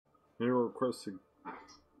They are requesting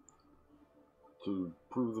to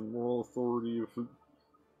prove the moral authority of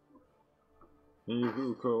any of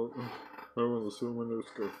you call the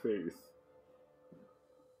Sumanuska faith.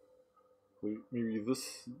 Maybe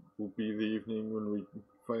this will be the evening when we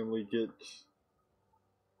finally get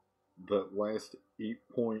that last 8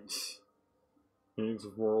 points means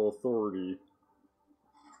of moral authority.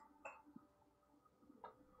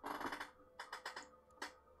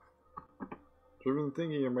 So I've been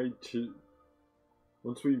thinking I might,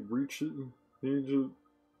 once we reach it, change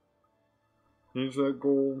that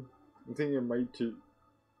goal, I think I might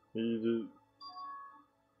need to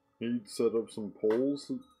set up some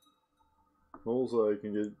polls so I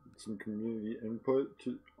can get some community input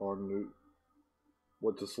on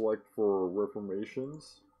what to select for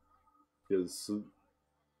reformations, because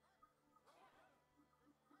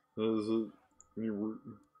when you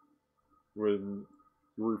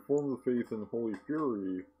reform the faith in Holy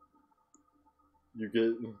Fury, you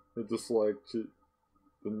get to select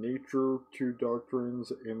the nature, two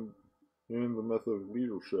doctrines, and the method of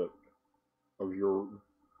leadership of your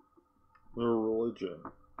religion.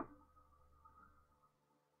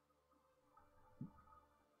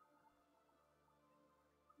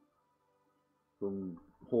 From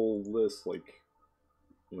whole list, like,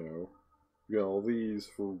 you got all these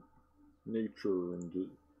for nature and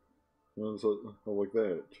stuff like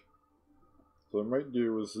that. So what I might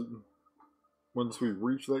do is, once we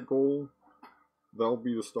reach that goal, that'll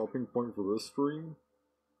be the stopping point for this stream.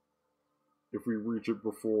 If we reach it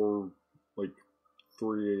before, like,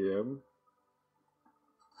 3 AM.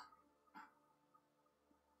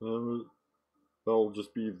 That'll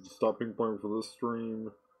just be the stopping point for this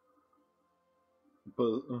stream.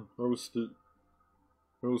 But host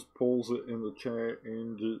polls it in the chat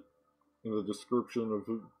and in the description of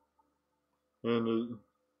it, and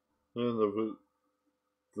of it,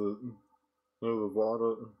 the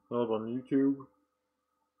VOD out on YouTube,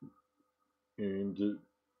 and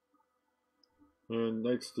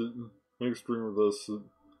next stream of this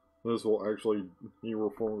will actually be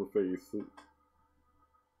reform the faith,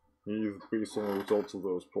 based on the results of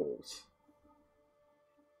those polls.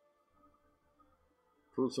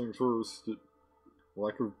 First things first,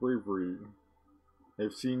 lack of bravery.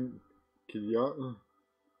 I've seen Kurdiafa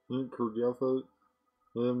and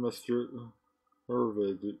Mr.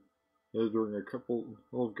 Hervid during a couple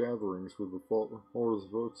of gatherings with the followers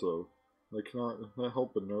of Otso. I cannot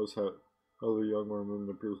help but notice how the young woman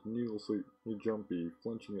appears needlessly jumpy,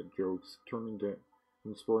 flinching at jokes, turning down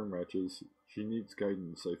in sparring matches. She needs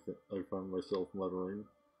guidance, I found myself muttering.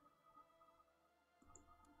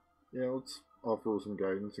 Yeah, let's offer some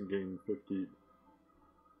guidance and gain 50.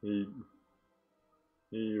 Gain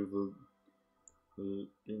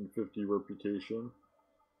 50 reputation.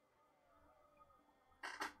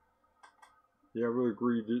 Yeah, I would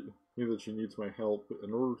agree that she needs my help.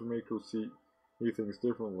 In order to make her see things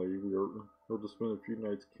differently, we are to spend a few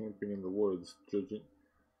nights camping in the woods.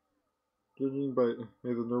 Judging by the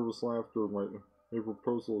nervous laughter my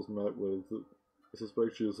proposal is met with, I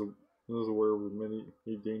suspect she is aware of the many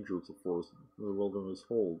dangers the forest in the wilderness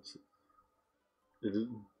holds. It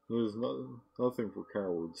is nothing for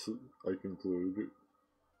cowards, I conclude.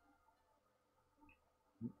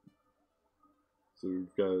 So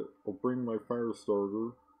we've got, I'll bring my fire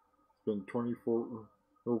starter, spend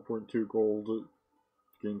 0.2 gold to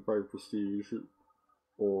gain 5 prestige,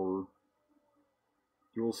 or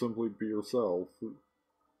you will simply be yourself,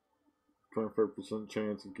 25%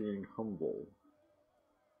 chance of gaining humble.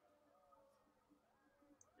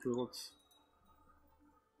 Sure, let's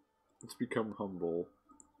become humble.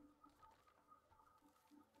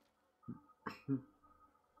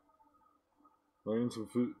 Lions of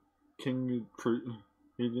King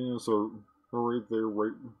Indians are right there,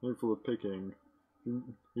 right for the picking. You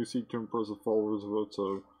seek to impress the followers of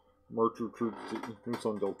Otso. March your troops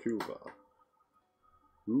on Deltuva.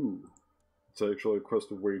 Ooh, it's actually a quest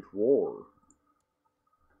to wage war.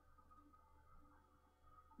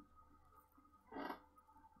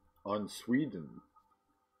 On Sweden.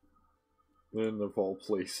 Then of all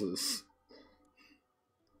places.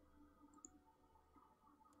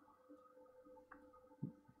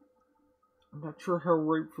 I'm not sure how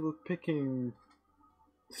ripe for the picking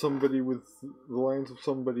somebody with the lines of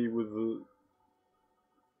somebody with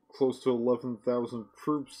close to 11,000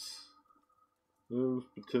 troops who's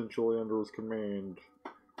potentially under his command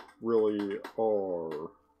really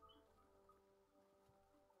are.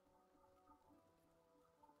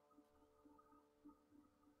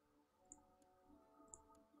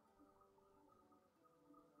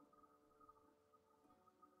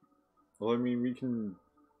 Well, I mean, we can,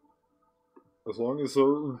 as long as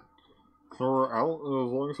As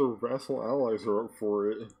long as our vassal allies are up for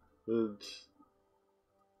it,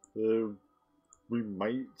 we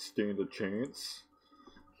might stand a chance.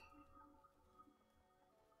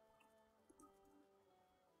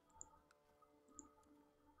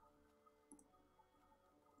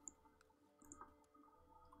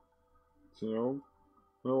 So, you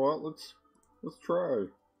know what? Let's try.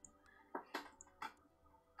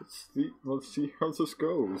 Let's see how this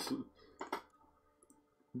goes.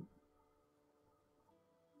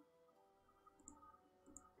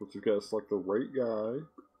 But you gotta select the right guy.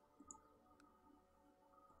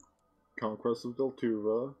 Conquest of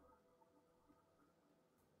Deltuva.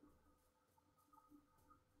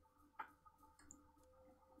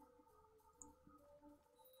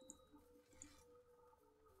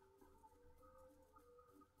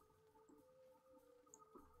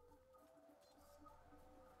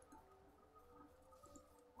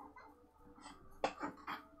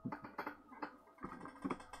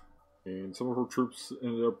 And some of her troops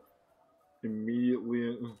ended up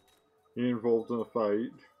immediately involved in a fight.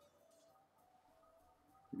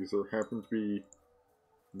 Because there happened to be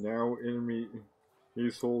now enemy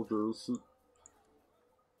soldiers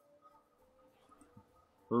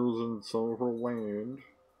in some of her land.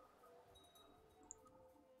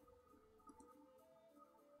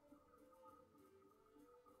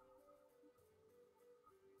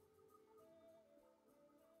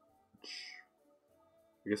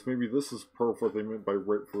 I guess maybe this is part of what they meant by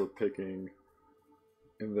right for the picking.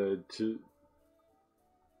 And that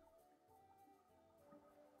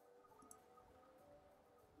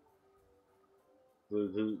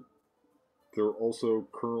they're also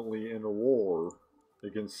currently in a war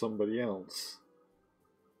against somebody else.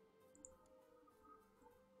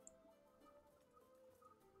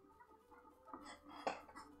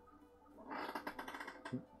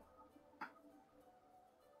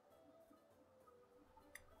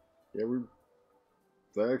 Yeah,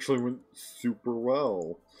 that actually went super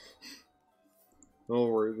well. Oh,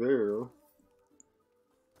 right there.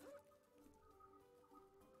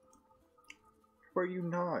 How about you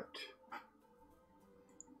not?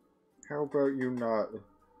 How about you not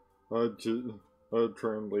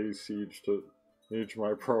try and lay siege to each of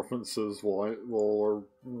my provinces while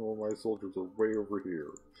my soldiers are way over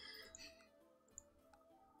here?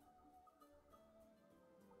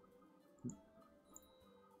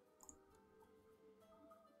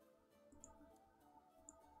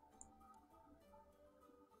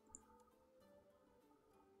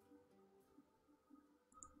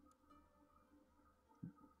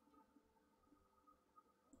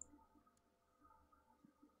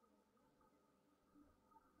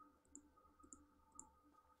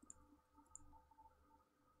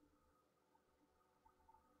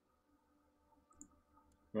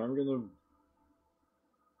 Now I'm gonna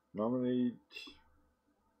nominate.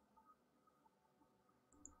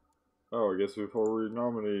 Oh, I guess we've already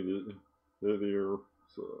nominated it here,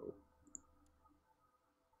 so.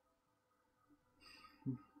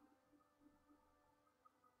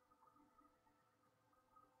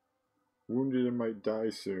 Wounded and might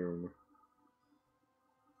die soon.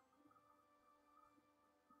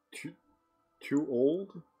 Too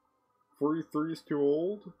old? 43 is too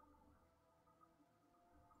old?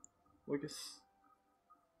 I guess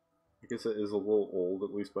it is a little old,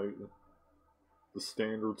 at least by the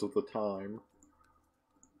standards of the time.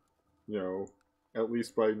 You know, at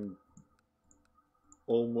least by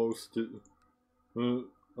almost, at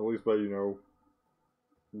least by,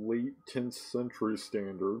 late 10th century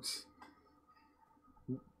standards.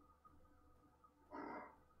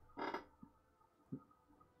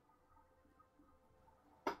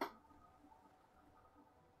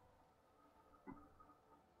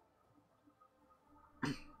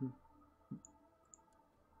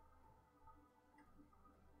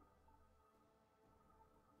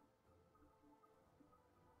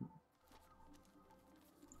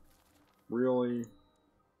 Really?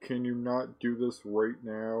 Can you not do this right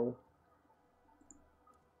now?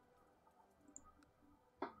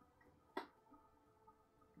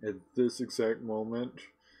 At this exact moment?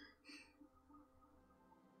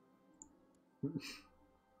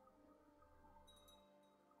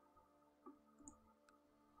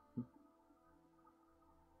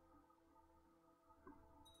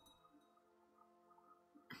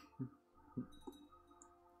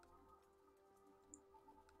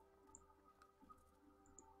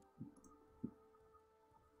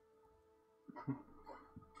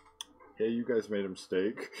 Hey, you guys made a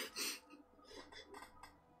mistake.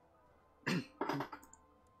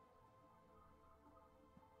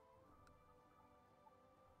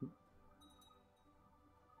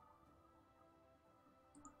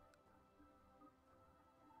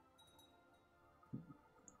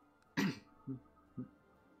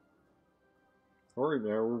 Alright,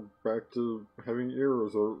 now we're back to having air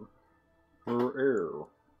as our air.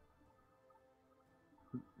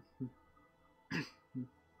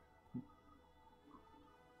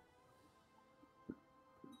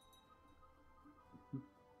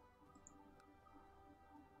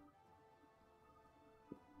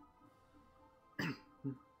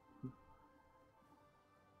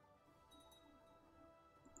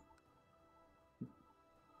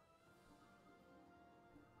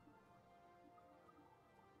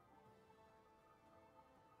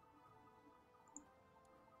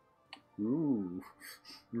 Ooh,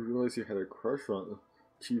 you realize you had a crush on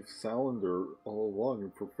Chief Salander all along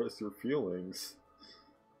and professed your feelings.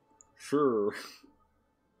 Sure,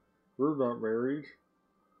 we're not married.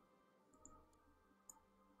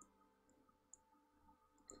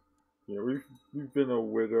 Yeah, we've been a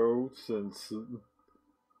widow since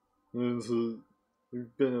we've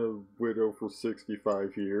been a widow for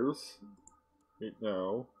 65 years. Wait,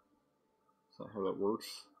 no, that's not how that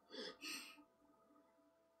works.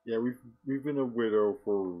 Yeah, we've been a widow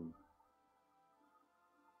for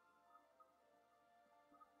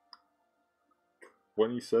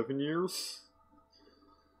 27 years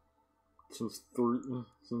since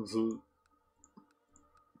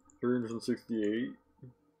 368,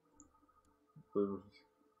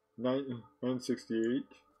 968.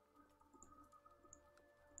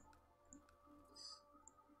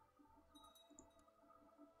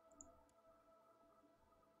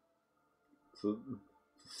 So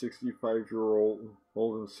 65-year-old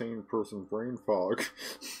insane person brain fog.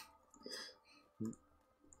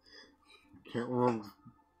 Can't remember.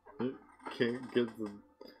 Can't get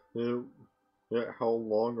how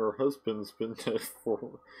long her husband's been dead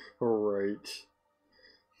for. Alright.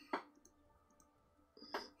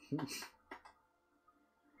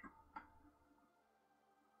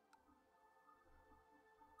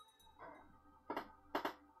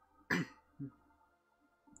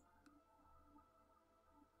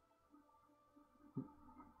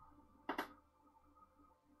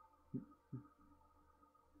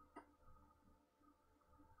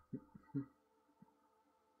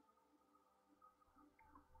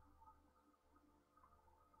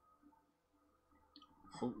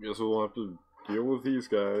 Well, guess we'll have to deal with these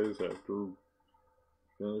guys after we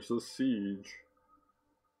finish the siege.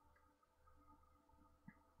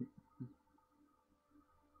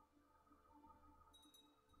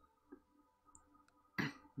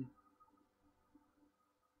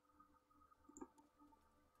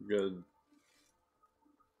 Good.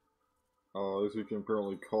 At least we can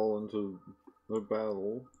apparently call into the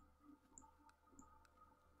battle.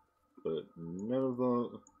 But none of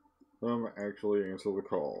them actually answer the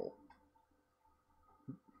call.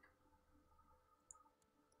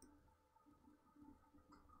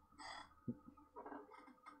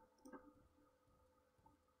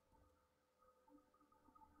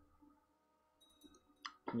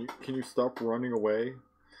 Can you stop running away?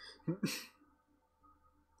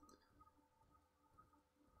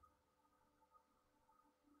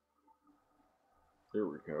 There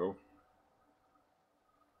we go.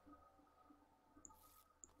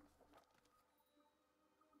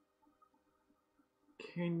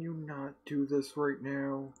 Can you not do this right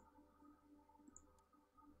now?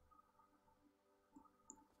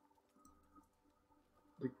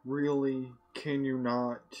 Like, really? Can you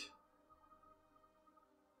not?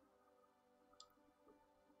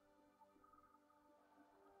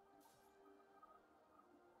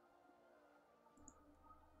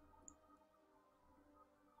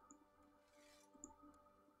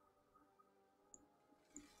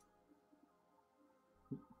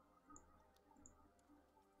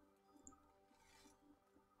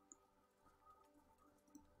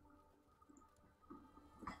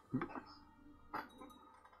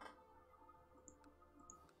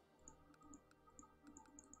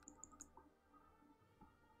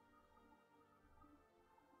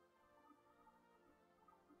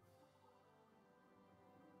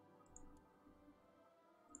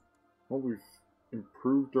 Well, we've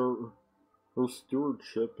improved our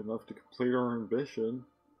stewardship enough to complete our ambition.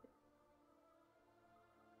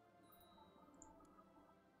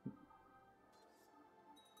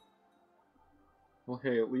 Well,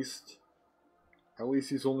 hey, at least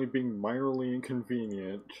he's only being minorly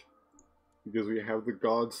inconvenient because we have the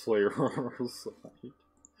God Slayer on our side.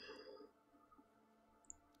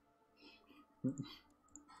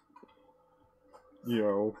 You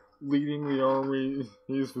know, leading the army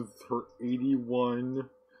is with her 81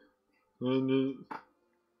 and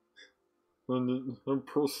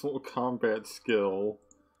personal combat skill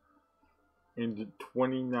and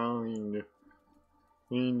 29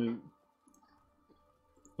 and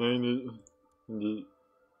the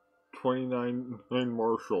 29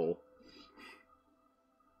 Marshall.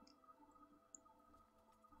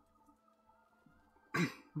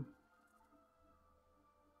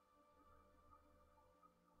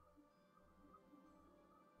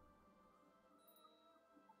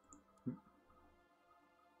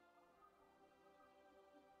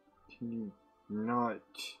 Can you not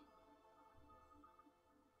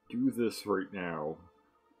do this right now?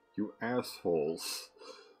 You assholes.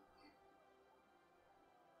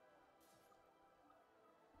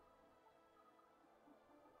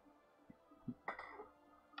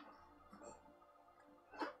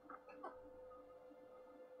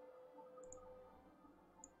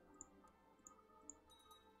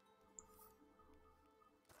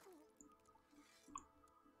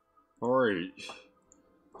 Alright.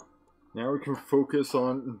 Now we can focus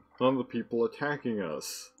on the people attacking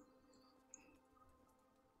us.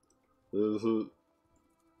 This is...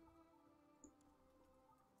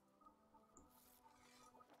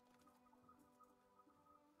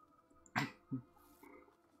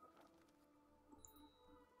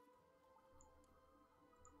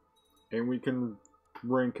 And we can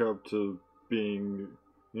rank up to being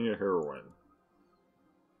a heroine.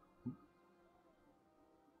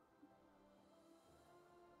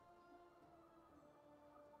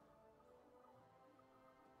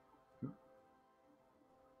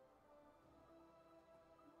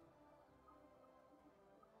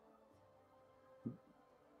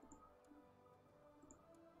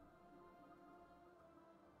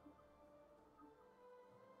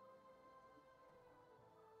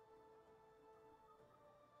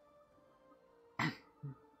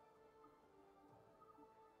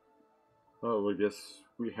 Oh, I guess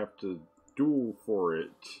we have to duel for it.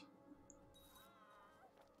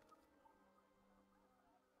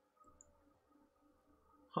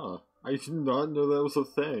 Huh. I did not know that was a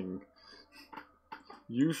thing.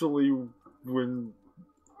 Usually when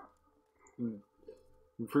in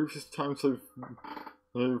previous times I've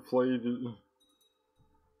played with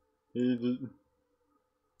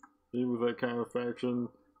that kind of faction,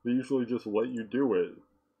 they usually just let you do it.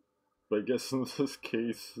 But I guess in this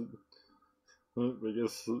case, I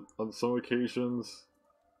guess on some occasions,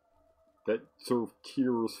 that sort of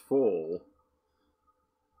tier is full.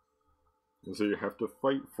 And so you have to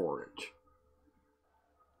fight for it.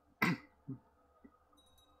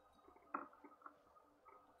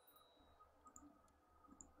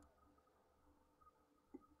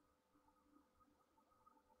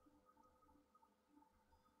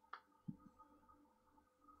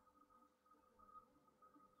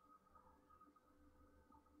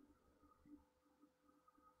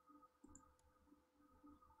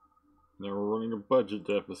 Now we're running a budget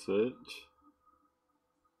deficit.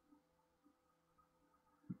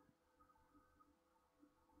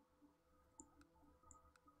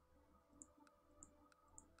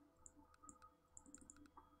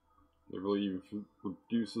 I believe it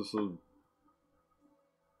reduces the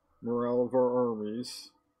morale of our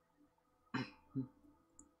armies.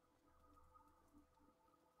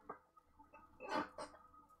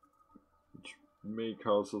 Which may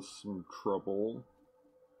cause us some trouble.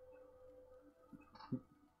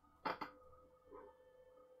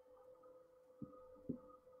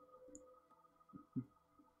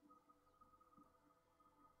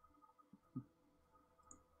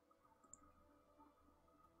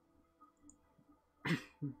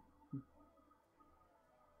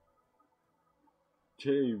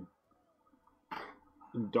 Okay,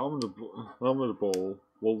 indomitable.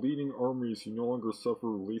 While leading armies, you no longer suffer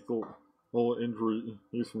lethal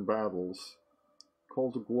injuries from battles.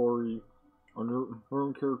 Call to glory. On your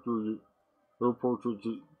own character, your portrait.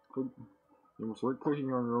 You must right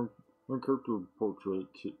clicking on your own character portrait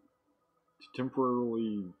to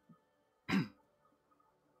temporarily.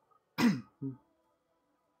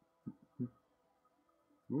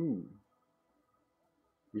 Ooh.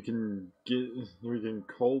 We can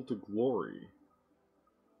call to glory.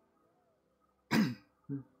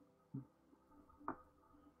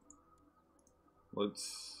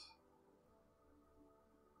 Let's...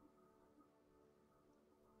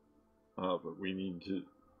 but we need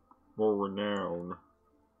more renown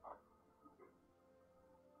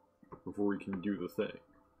before we can do the thing.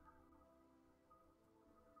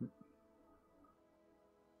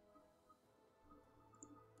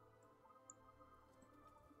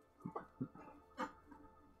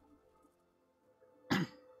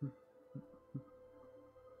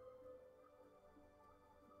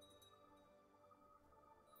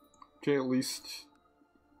 Okay, at least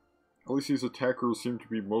these attackers seem to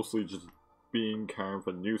be mostly just being kind of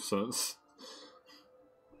a nuisance.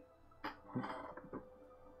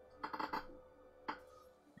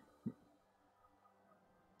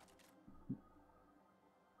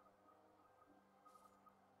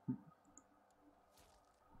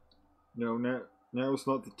 No, now is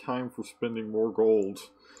not the time for spending more gold.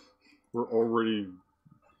 We're already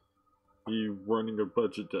running a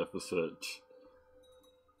budget deficit.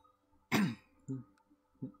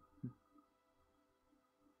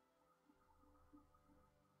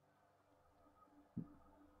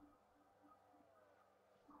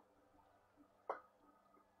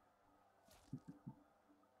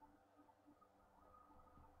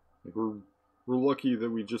 Like we're lucky that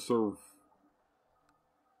we just sort of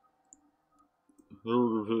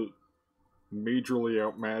majorly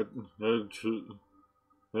outmatched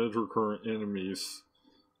our current enemies.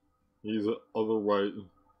 These otherwise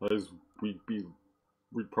we'd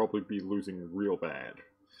probably be losing real bad.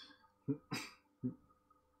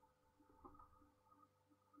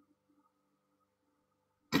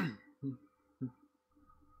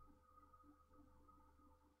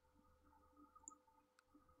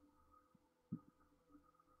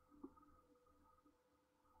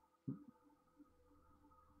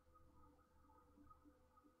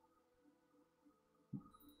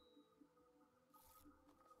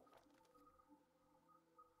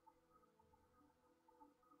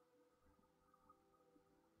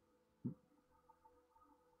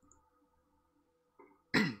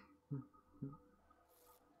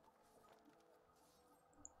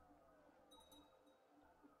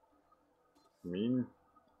 I mean,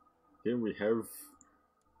 again, we have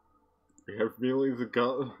merely the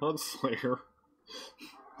Godslayer,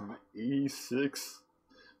 the 86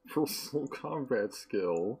 personal combat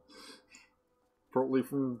skill, partly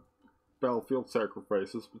from battlefield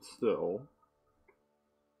sacrifices, but still.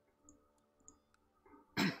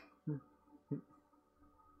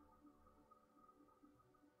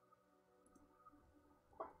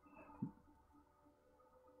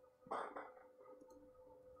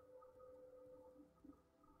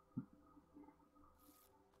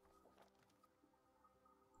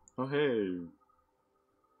 Oh hey,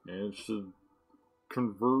 managed to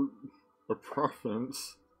convert a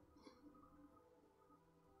province.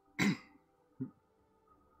 But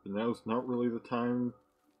now's not really the time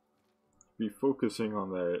to be focusing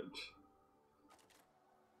on that.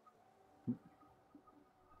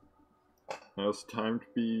 Now it's time to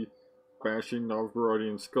be bashing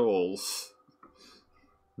Novgorodian skulls.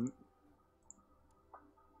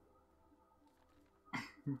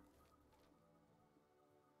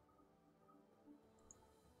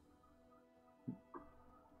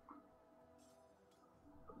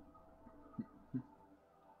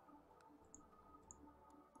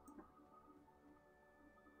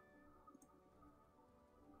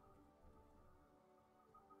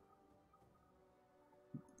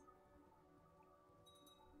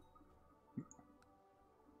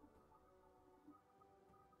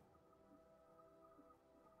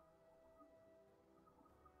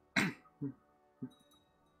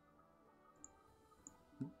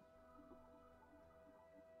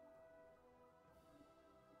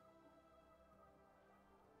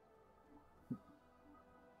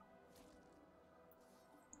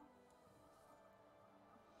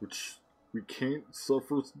 Which we can't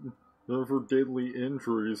suffer deadly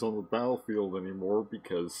injuries on the battlefield anymore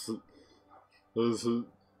because those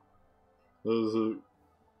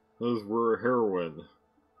were a heroine.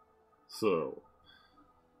 So,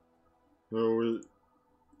 no,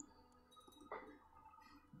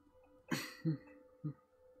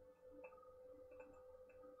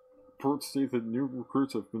 reports state that new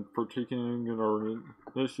recruits have been partaking in our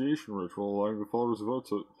initiation ritual, allowing the followers of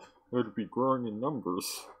Otso to be growing in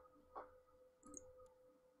numbers.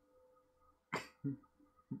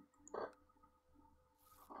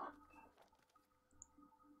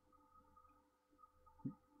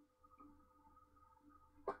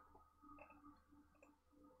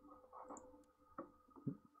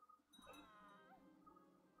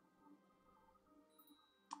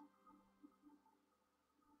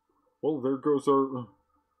 Well, there goes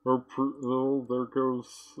there goes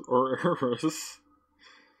our heiress.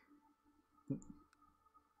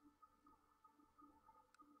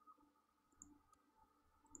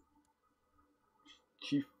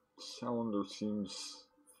 Chief Salander seems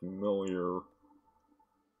familiar.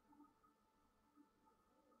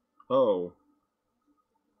 Oh.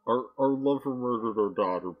 Our lover murdered our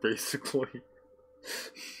daughter, basically.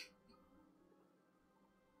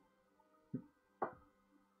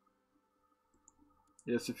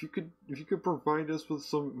 Yes, if you could provide us with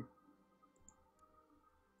some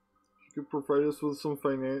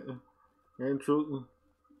financial,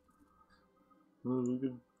 we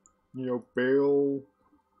could, bail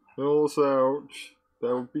us out.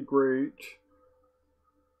 That would be great.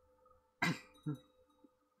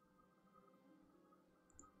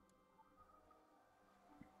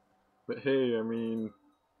 But hey, I mean,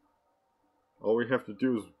 all we have to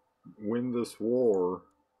do is win this war,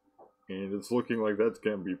 and it's looking like that's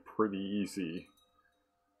gonna be pretty easy.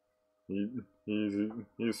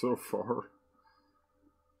 He's so far.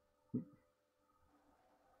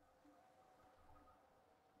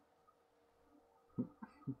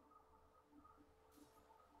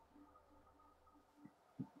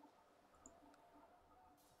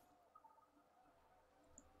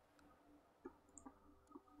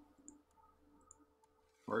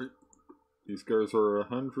 Alright, these guys are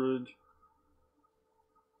 100.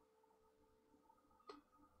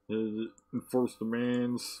 Enforce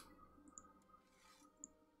demands.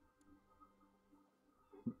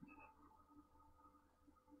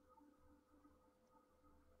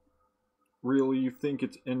 Really, you think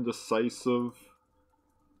it's indecisive?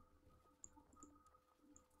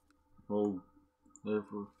 Well,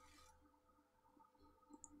 never.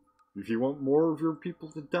 If you want more of your people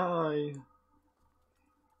to die,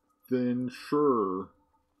 then sure,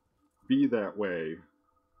 be that way.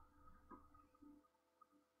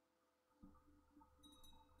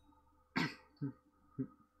 But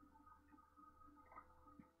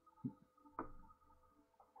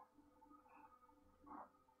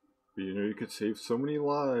you know, you could save so many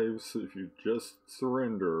lives if you just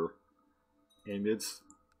surrender. And it's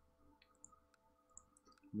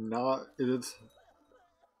not, it's,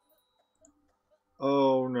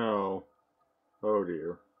 oh no. Oh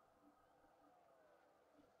dear.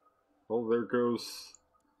 Well, there goes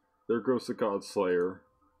the Godslayer.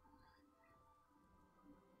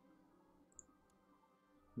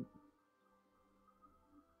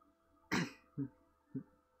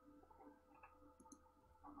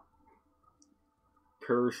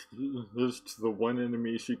 Perished is the one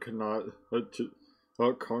enemy she could not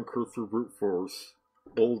conquer through brute force.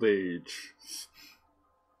 Old age.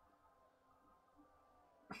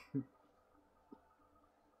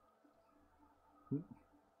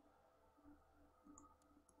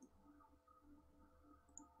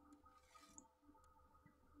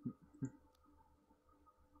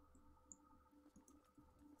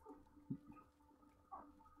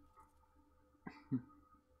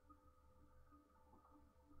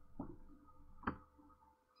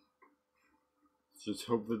 Just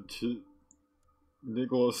hope that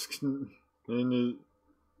Nicholas can and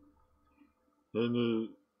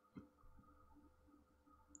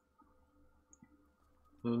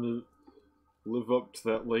live up to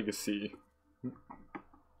that legacy.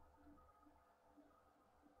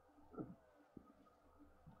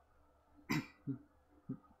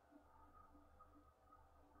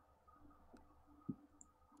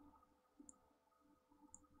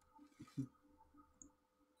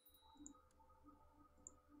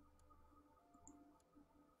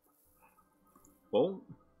 Well,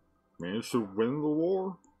 managed to win the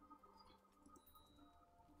war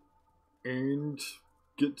and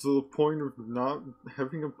get to the point of not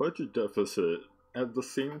having a budget deficit at the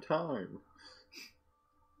same time.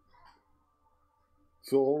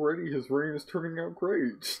 So already his reign is turning out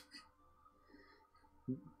great.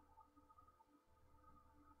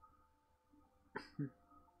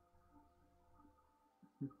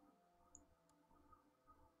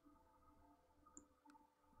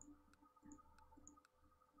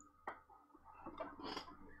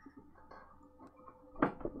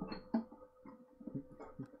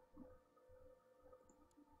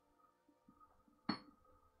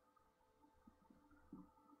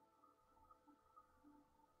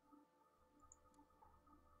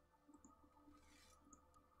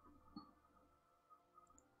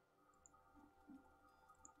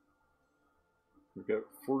 We got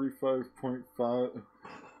 45.5.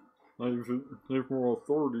 Not even more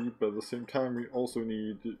authority, but at the same time, we also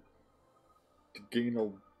need to gain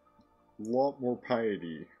a lot more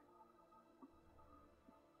piety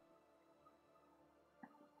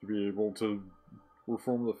to be able to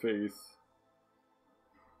reform the faith.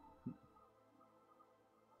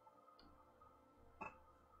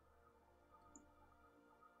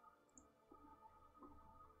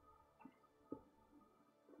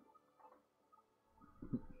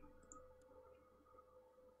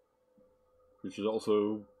 We should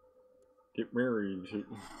also get married so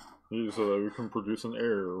that we can produce an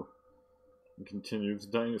heir and continue the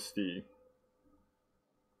dynasty.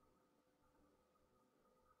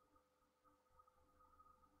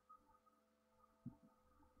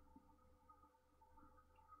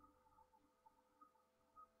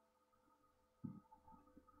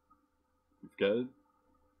 We've got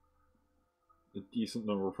a decent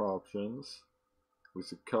number of options.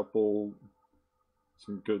 There's a couple,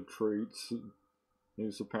 some good traits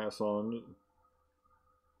needs to pass on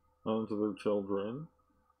to their children.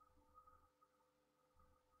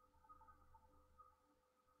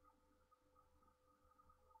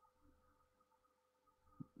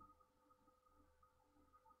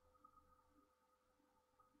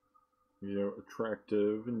 you know,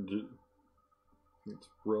 attractive and it's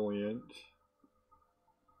brilliant.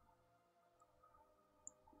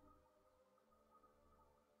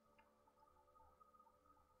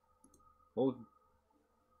 Well,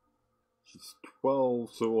 she's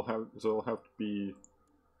 12, so it'll have to be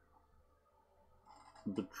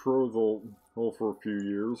betrothal for a few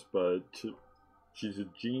years, but she's a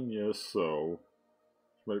genius, so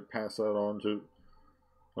she might pass that on to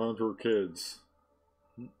her kids.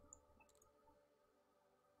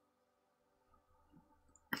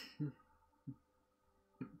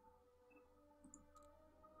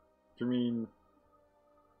 I mean,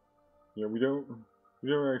 yeah, we don't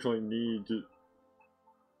actually need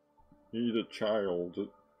a child to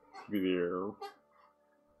be the heir.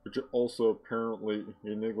 Which also apparently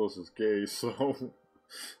Nicholas is gay, so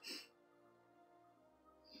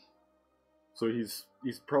so he's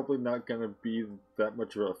probably not gonna be that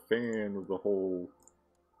much of a fan of the whole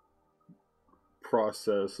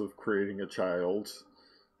process of creating a child.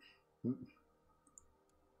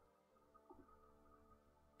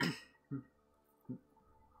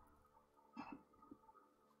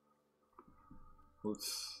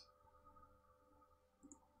 Let's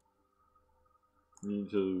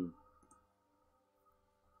need to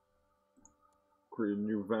create a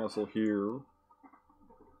new vassal here.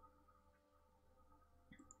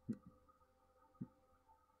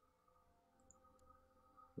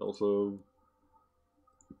 Also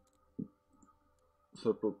set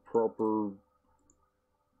up a proper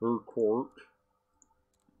court,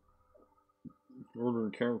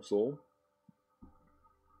 Northern Council.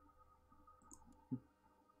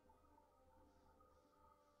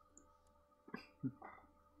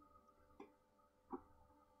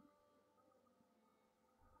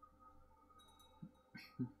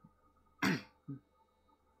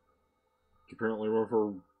 Apparently one of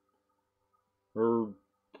her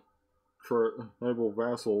tribal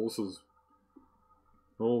vassals is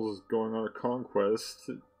going on a conquest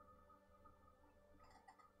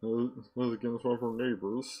against one of her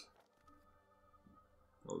neighbors.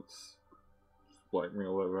 Let's just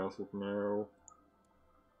blackmail that vassal for now.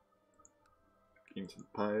 Gain some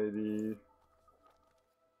piety.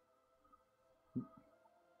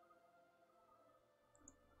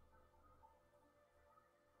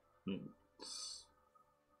 Let's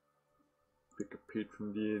pick a patron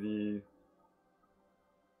deity.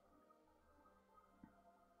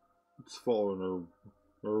 Let's follow in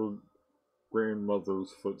her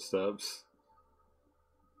grandmother's footsteps.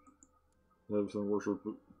 Lives and worship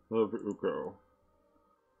of Uko.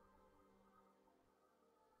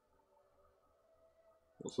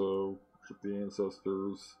 Also, worship the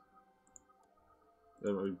ancestors.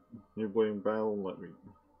 And you blame battle and let me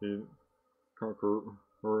conquer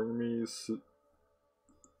our enemies.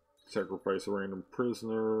 Sacrifice a random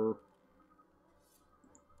prisoner.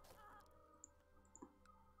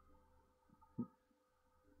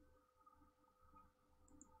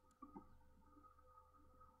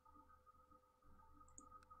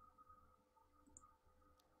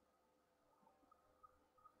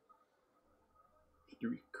 Do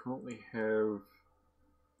we currently have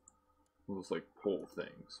those like pole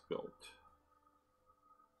things built?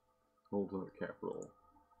 Hold in the capital.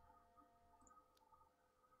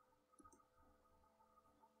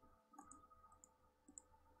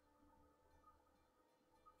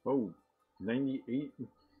 Oh, 98?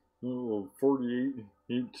 Oh, 48.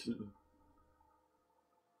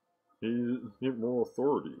 He more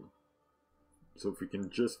authority. So if we can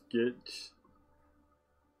just get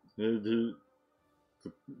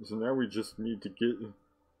so now we just need to get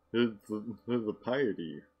the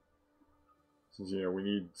piety. Since, you know, we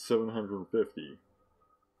need 750.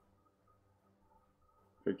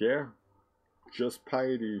 But yeah, just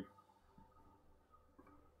piety.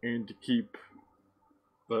 And to keep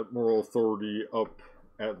that moral authority up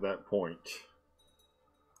at that point.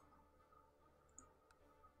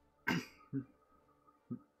 So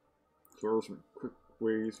there are some quick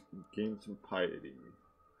ways to gain some piety.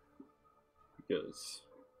 Because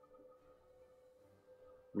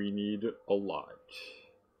we need a lot.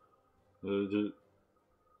 So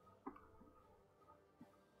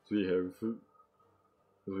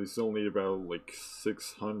we still need about like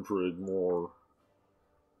 600 more.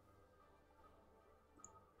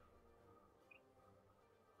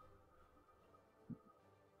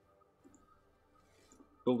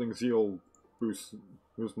 Building zeal boosts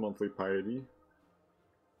monthly piety.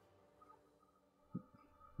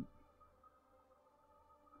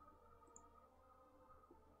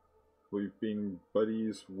 We've been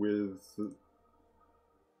buddies with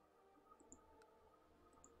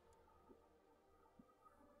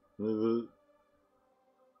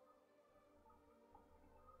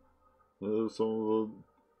some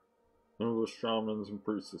of the shamans and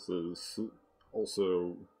priestesses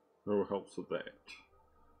also helps with that.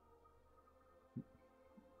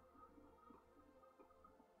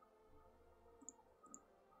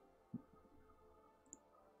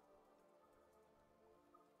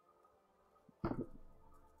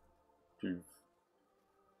 You've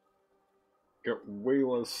got way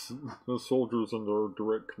less soldiers under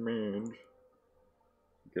direct command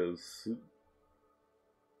because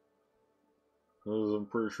I'm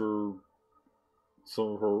pretty sure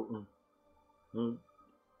some of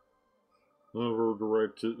our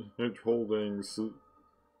direct holdings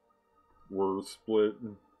were split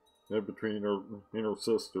between our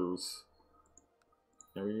sisters.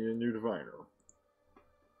 Now we need a new diviner.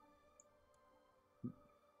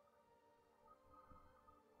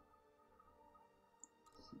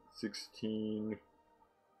 $16.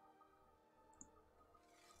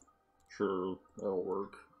 Sure, that'll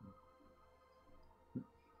work.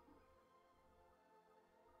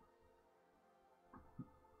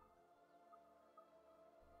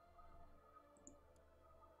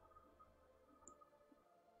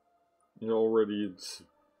 And already it's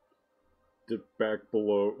dipped back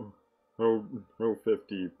below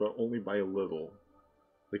 50, but only by a little.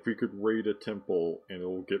 Like we could raid a temple and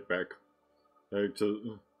it'll get back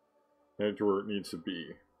to where it needs to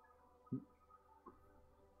be.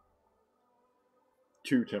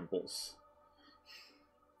 2 temples.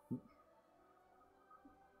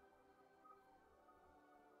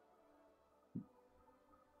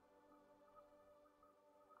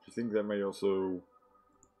 I think that may also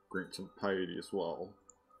grant some piety as well.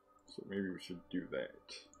 So maybe we should do that.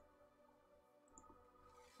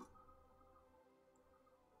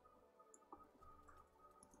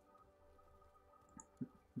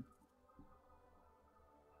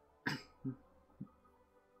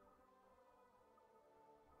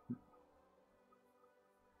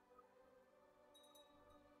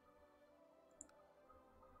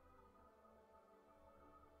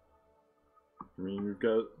 I mean, we've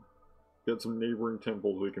got some neighboring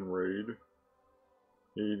temples we can raid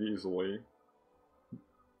easily.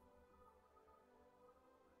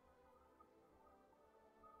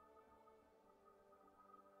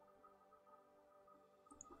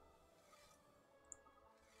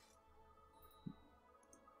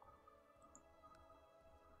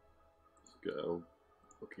 Let's go.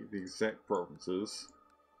 Okay, the exact provinces.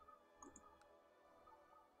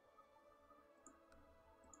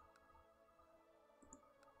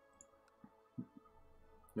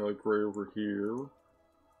 Like right over here.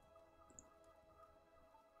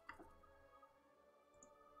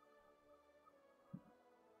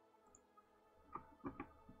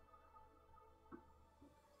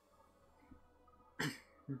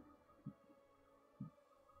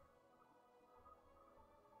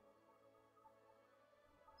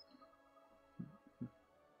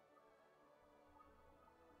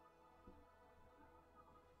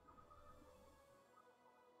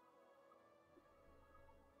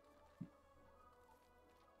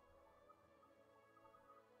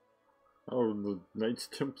 Oh, the Knights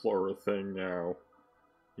Templar are a thing now.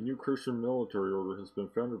 A new Christian military order has been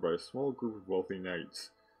founded by a small group of wealthy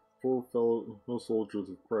knights. 4 fellow soldiers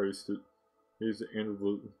of Christ at the end of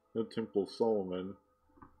the Temple of Solomon,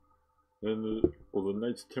 or the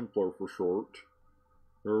Knights Templar for short,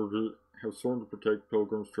 have sworn to protect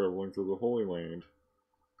pilgrims traveling through the Holy Land.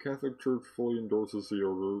 The Catholic Church fully endorses the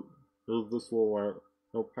order, as this will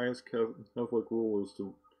allow pious Catholic rulers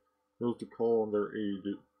to call on their aid,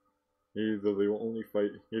 though they will only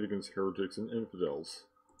fight against heretics and infidels.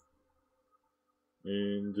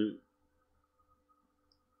 And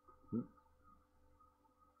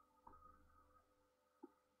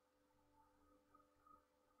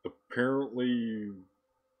apparently,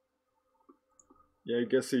 yeah, I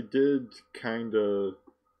guess they did kind of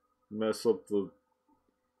mess up the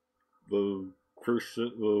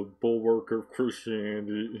bulwark of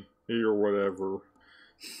Christianity or whatever,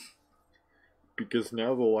 because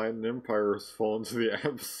now the Latin Empire has fallen to the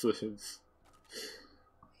absence.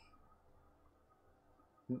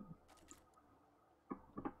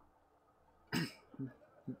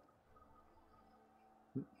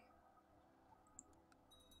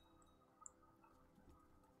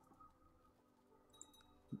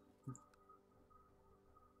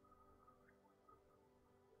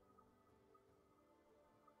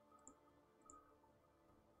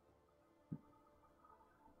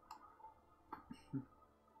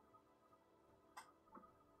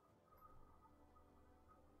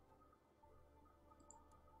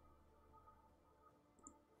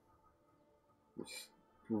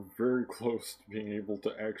 We're very close to being able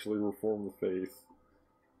to actually reform the faith.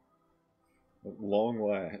 At long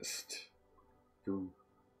last, you're,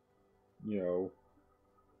 you know,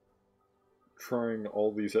 trying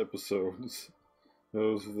all these episodes,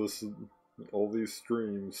 all these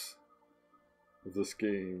streams of this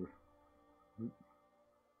game.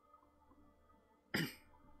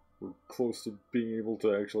 We're close to being able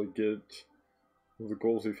to actually get the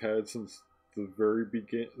goals we've had since the very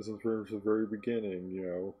beginning. You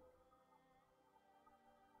know,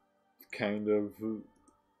 kind of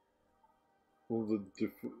well, the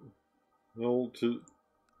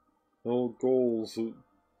old goals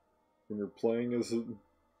when you're playing as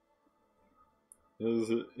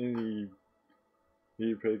any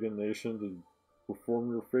pagan nation to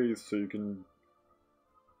perform your faith so you can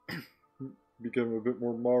become a bit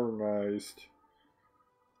more modernized.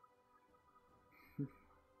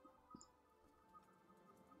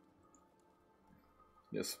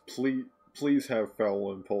 Yes, please have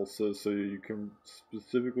foul impulses so you can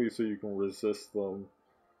resist them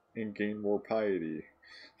and gain more piety.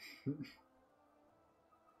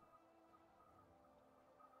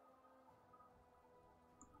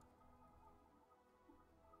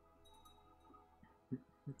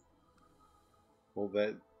 Well,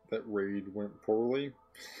 that raid went poorly.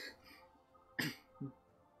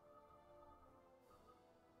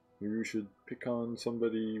 Maybe we should pick on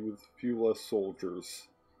somebody with a few less soldiers.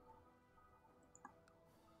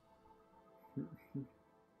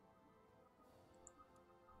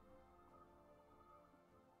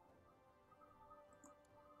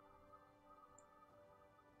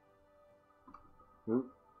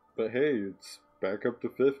 But hey, it's back up to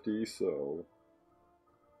 50, so...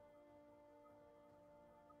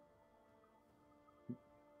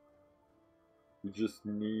 We just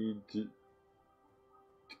need to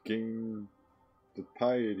gain the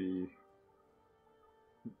piety.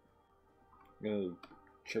 I'm gonna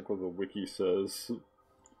check what the wiki says.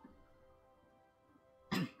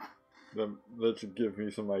 That should give me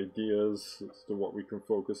some ideas as to what we can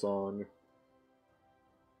focus on.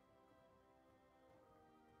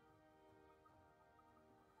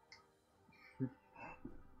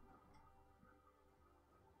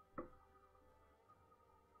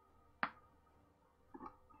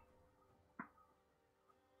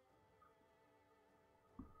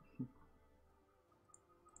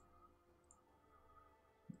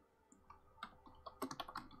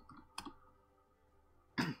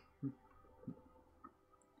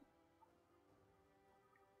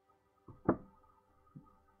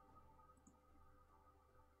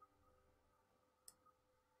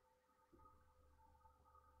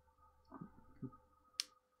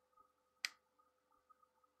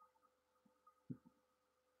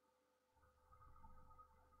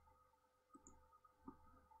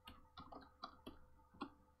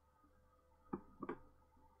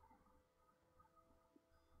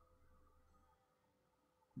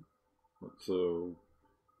 So...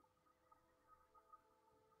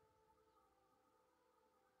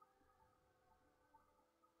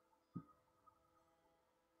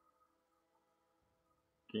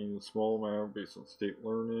 gain a small amount based on state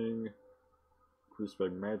learning, increased by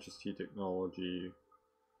majesty technology.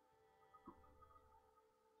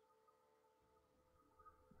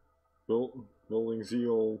 Building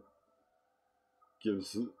zeal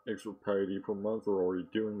gives extra piety per month. We're already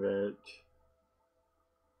doing that.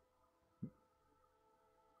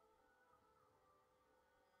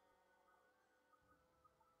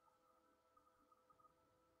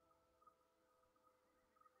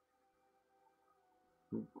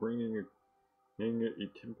 Bringing a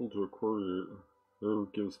temple to a courtier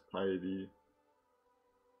gives piety.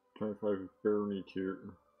 25 of barony tier,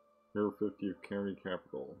 50 of county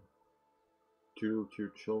capital. 2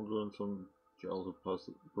 children, some childhood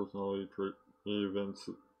personality trait events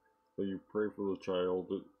that you pray for the child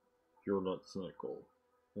if you're not cynical.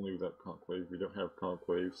 Only without conclave. We don't have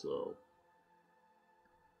conclave, so...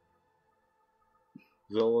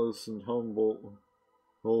 Zealous and humble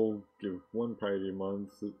will give 1 piety a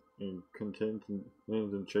month, and content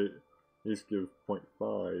and chaste give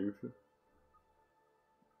 0.5.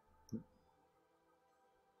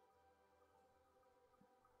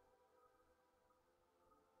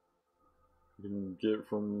 You can get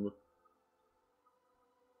from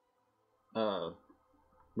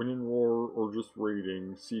winning war or just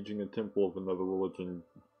raiding, sieging a temple of another religion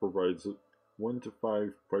provides 1 to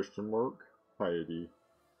 5 question mark piety.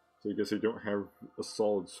 So I guess I don't have a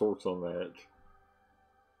solid source on that.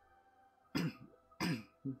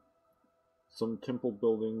 Some temple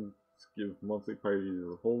buildings give monthly piety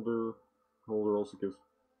to the holder. The holder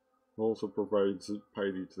also provides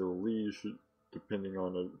piety to the liege, depending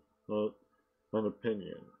on an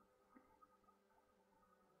opinion.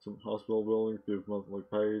 Some hospital buildings give monthly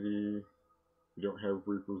piety. You don't have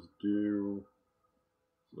Reaper's due,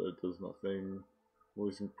 so that does nothing.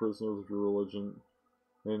 Releasing prisoners of your religion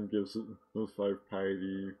and gives those 5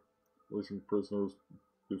 piety. Releasing prisoners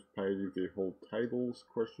gives piety if they hold titles,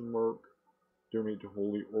 question mark. Donate to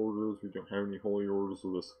holy orders. We don't have any holy orders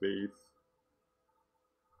of this faith.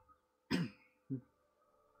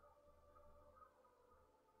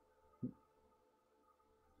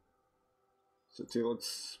 So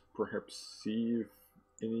let's perhaps see if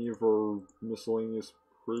any of our miscellaneous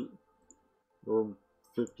or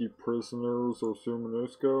 50 prisoners or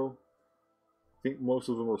Suminosko. I think most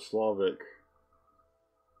of them are Slavic.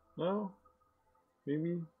 No?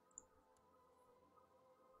 Maybe?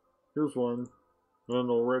 Here's one. None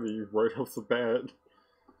already, right off the bat.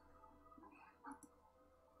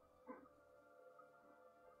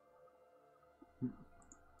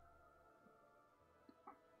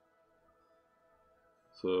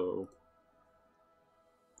 So,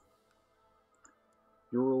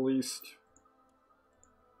 you're released.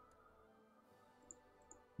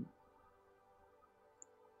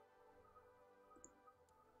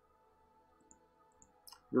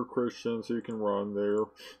 You're Christian, so you can run there.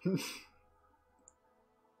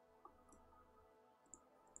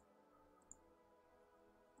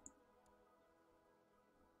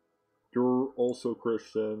 You're also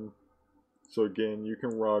Christian, so again, you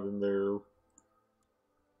can rot in there.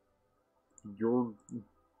 You're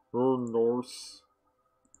Norse,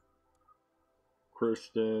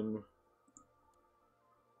 Christian,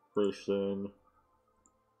 Christian,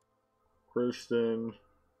 Christian,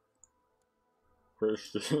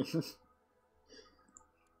 Christian,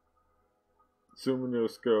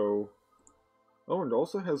 Suminosko. Oh, and it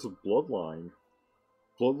also has a bloodline.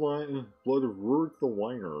 Blood of Rurik the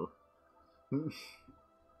Whiner.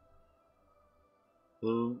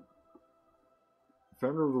 The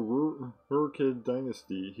founder of the Rurikid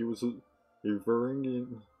dynasty, he was a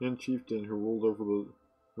Varangian chieftain who ruled over the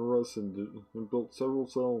Norse and built several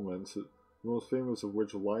settlements, the most famous of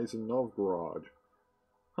which lies in Novgorod.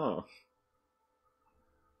 Huh.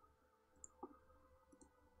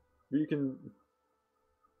 But you can...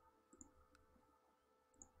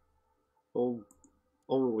 I'll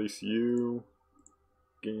release you.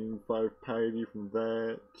 Gain 5 piety from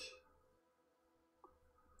that.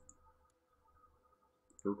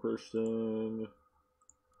 You're Christian.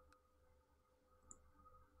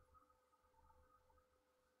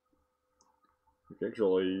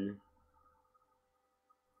 Actually,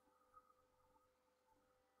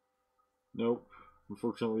 nope.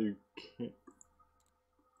 Unfortunately, you can't.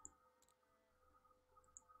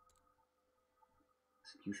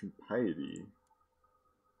 Execution piety.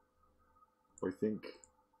 I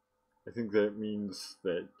think that means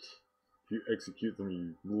that if you execute them,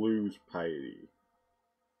 you lose piety.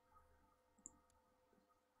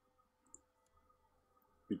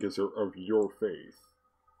 Because they're of your faith.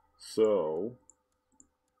 So,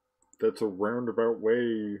 that's a roundabout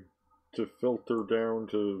way to filter down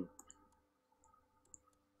to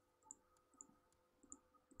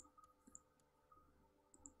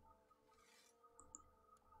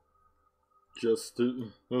just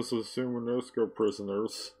those Suminosko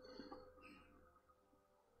prisoners.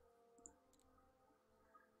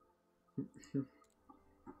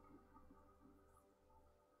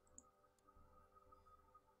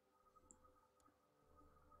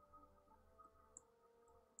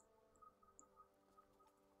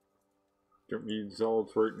 Don't need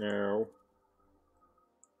zealots right now.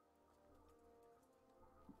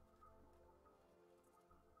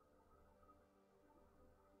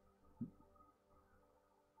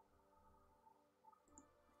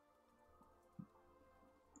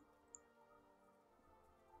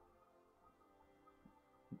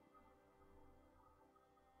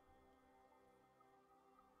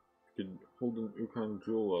 Could hold an Ukon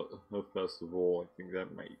Jula festival. I think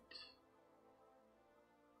that might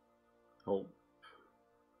help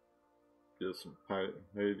get some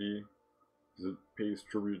piety, because it pays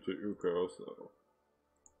tribute to Uko, so.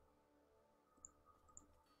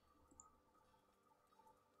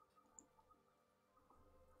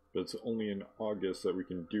 But it's only in August that we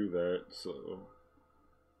can do that, so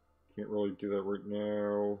can't really do that right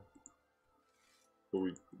now.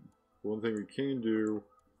 But one thing we can do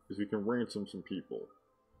is we can ransom some people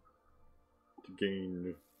to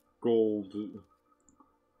gain gold.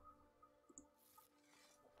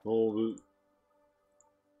 All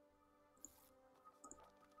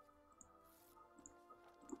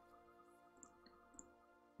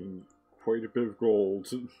and quite a bit of gold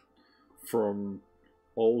from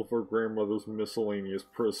all of our grandmother's miscellaneous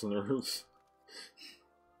prisoners.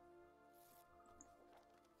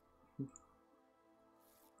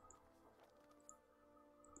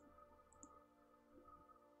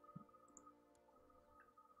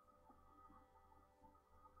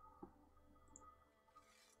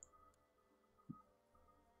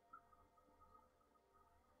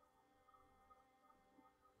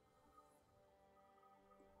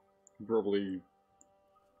 Probably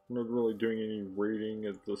not really doing any raiding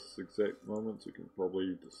at this exact moment, so you can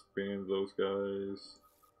probably disband those guys.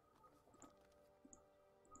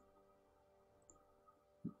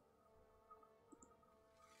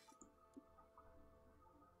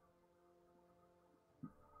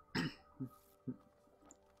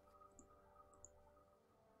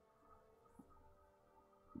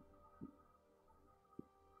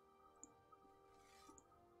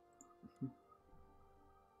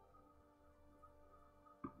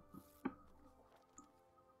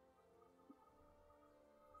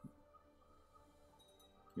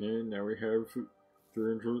 And now we have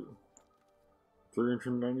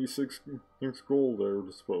 396 gold at our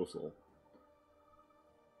disposal.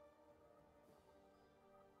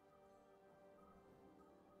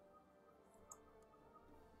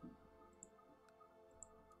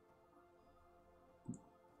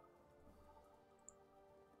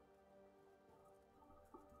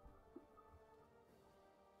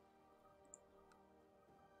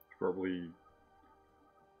 Probably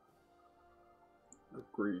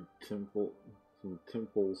upgrade some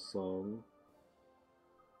temples some.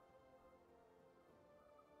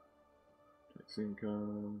 Tax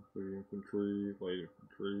income, heavy infantry, light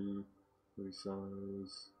infantry, heavy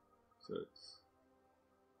size, sets.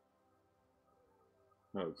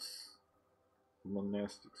 Now it's a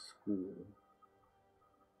monastic school.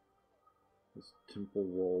 This temple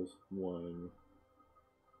walls 1.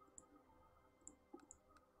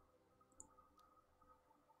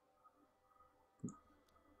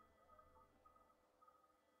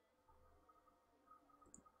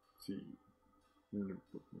 See,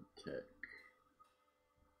 improvement tech.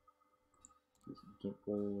 See some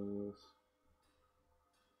temples.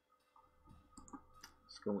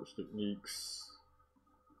 Skirmish techniques.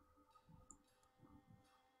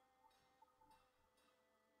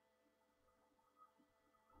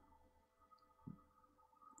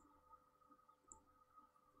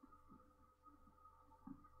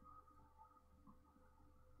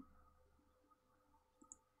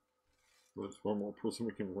 There's one more person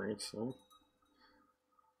we can ransom.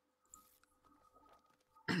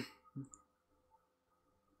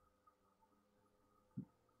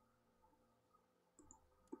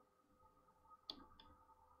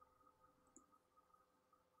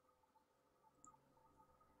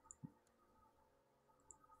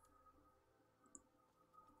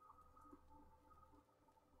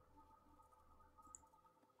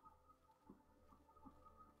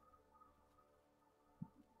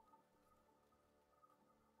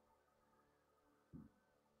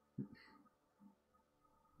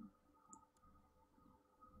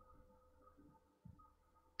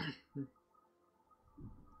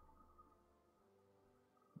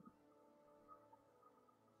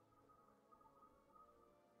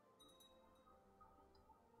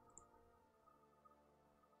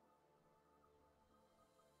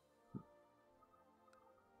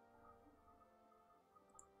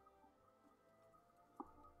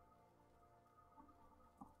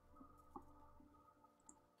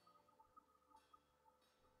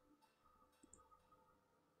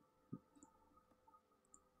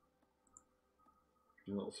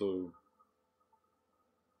 And also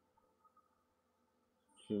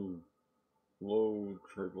to low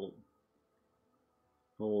tribal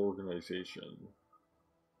organization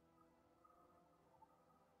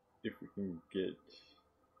if we can get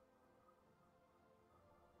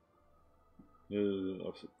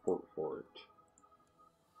enough support for it.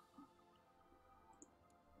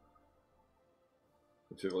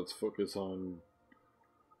 So let's focus on,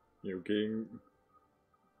 you know,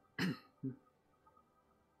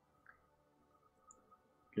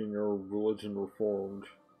 getting our religion reformed.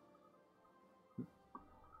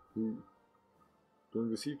 During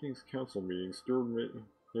this evening's council meeting, Steward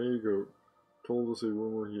Diego told us a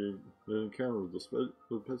rumor he had encountered the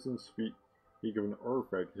peasants speak of an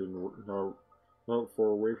artifact hidden not far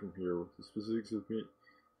away from here. The specifics of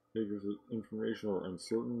Diego's information are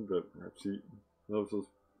uncertain, but perhaps he knows us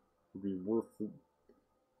would be worth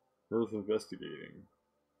investigating.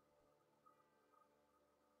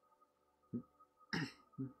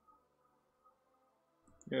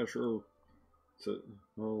 Yeah, sure. Sounds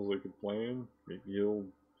like a plan. Maybe he'll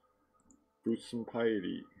boost some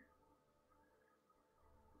piety.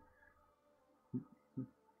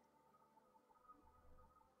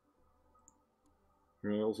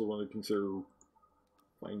 And I also want to consider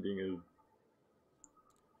finding a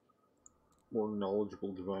more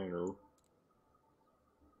knowledgeable diviner.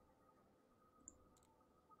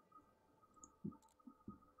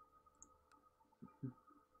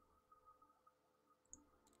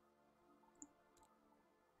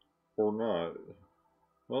 Or not.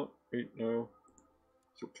 Oh, wait, no.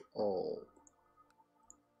 Search all.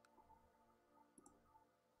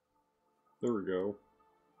 There we go.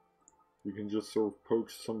 You can just sort of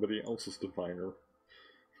poach somebody else's diviner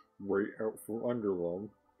right out from under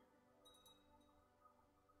them.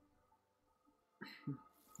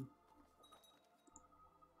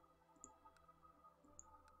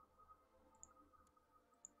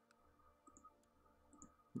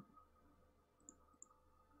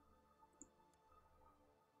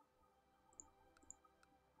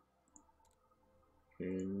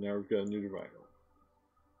 And now we've got a new diviner.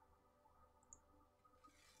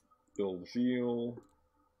 Build Zeal.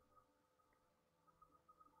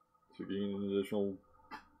 So gain an additional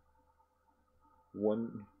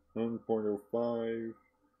 1.05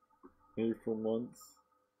 maybe per month.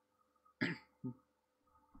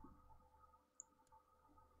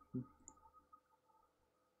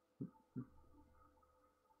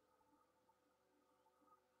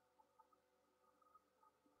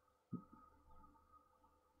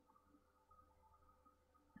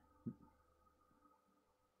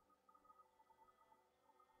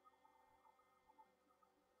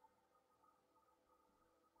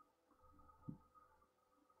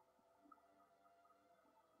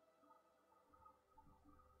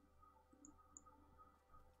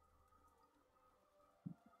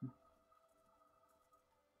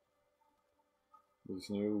 There's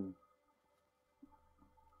no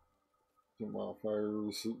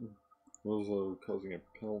modifiers. Those are causing a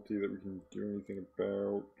penalty that we can do anything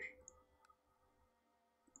about.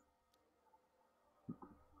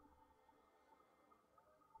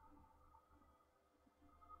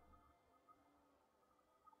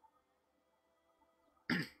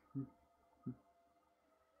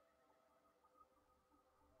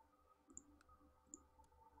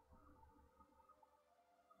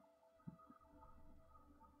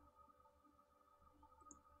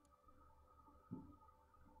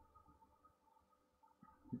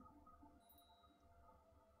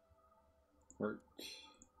 Right.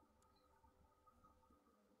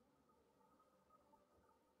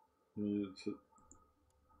 It's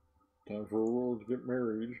time for a world to get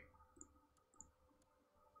married.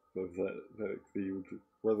 So that you would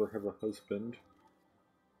rather have a husband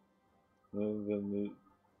than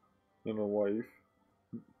a wife.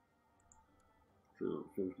 Sure,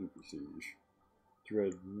 50 prestige. Too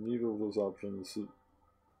bad neither of those options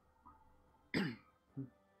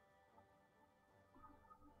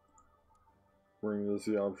bring us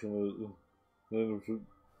the option of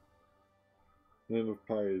end of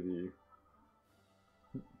piety.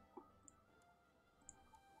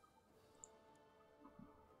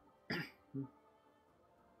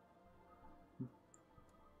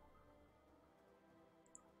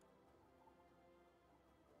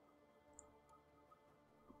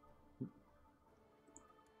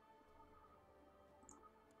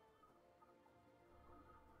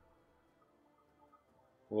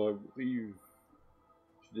 Well, I believe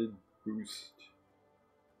she did boost,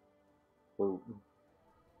 or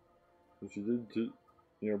she did,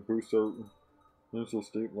 boost our mental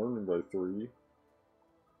state learning by 3.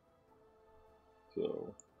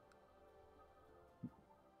 So,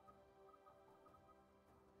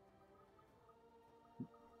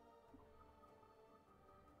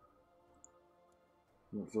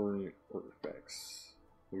 is there any artifacts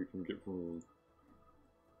that we can get from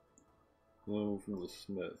the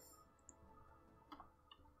smith?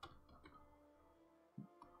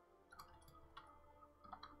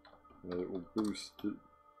 It will boost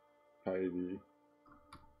piety.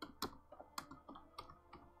 I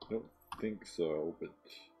don't think so, but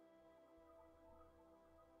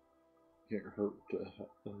can't hurt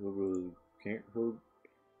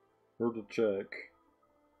to check.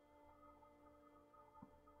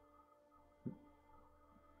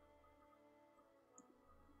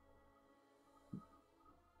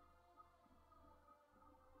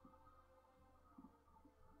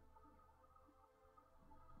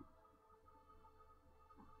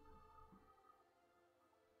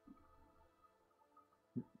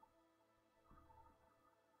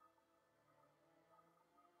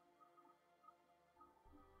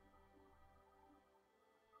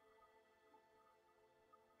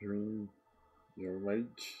 I mean,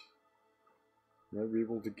 might be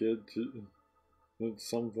able to get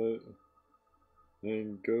something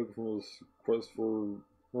and go from this quest for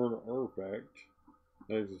an artifact.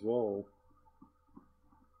 eggs as well.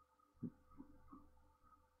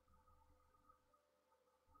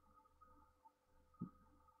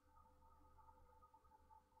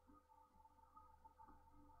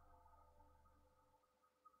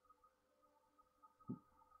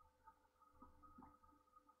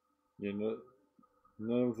 Yeah,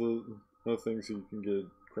 none of the things that you can get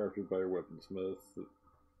crafted by a weaponsmith.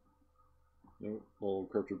 Well,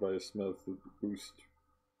 crafted by a smith that boost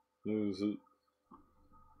use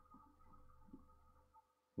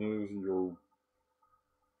your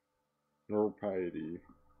piety.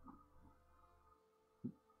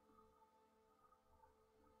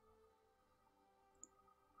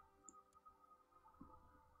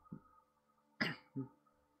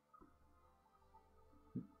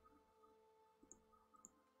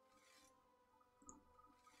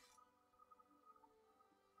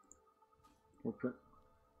 Okay.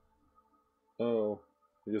 Oh,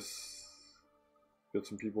 I guess got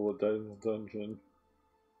some people that died in the dungeon.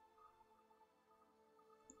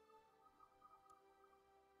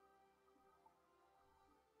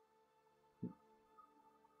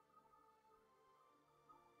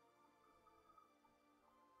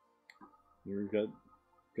 Here we got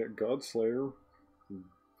Godslayer,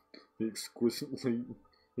 the exquisitely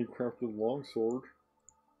crafted longsword,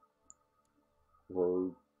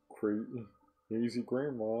 or crazy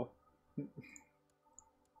grandma.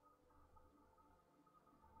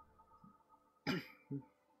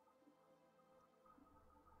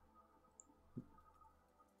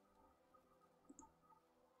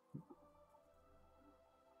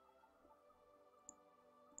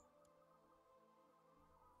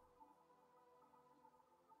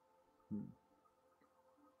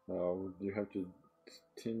 You have to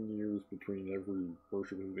 10 years between every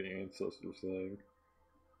worship of the ancestors thing.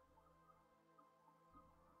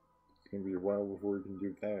 It's gonna be a while before we can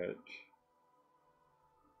do that.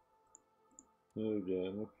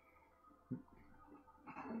 Again.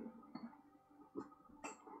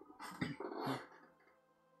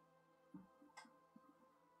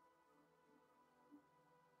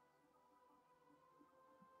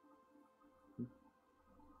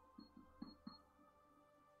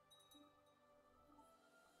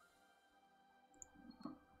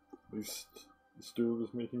 At least Stuart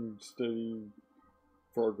is making steady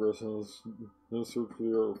progress in his search for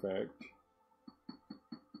the artifact.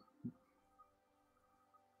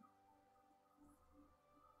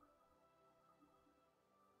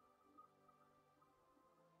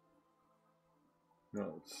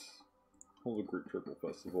 Now let's hold a Great Triple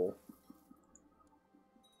Festival.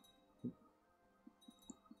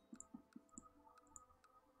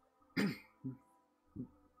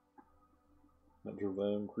 After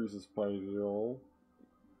that increases piety all.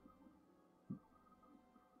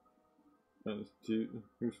 Minus 2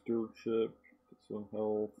 stewardship, plus 1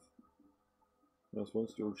 health. Minus 1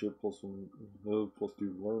 stewardship, plus 1 health, plus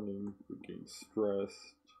 2 learning, but gains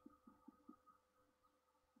stress.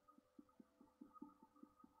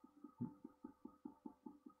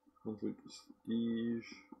 Monthly prestige.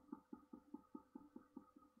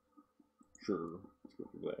 Sure, let's go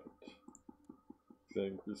for that. That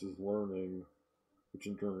increases learning, which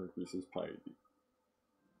in turn increases piety.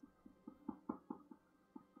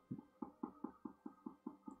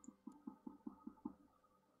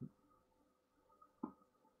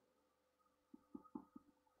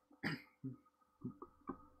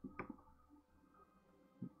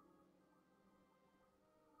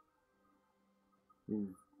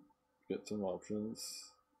 We've got some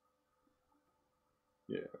options.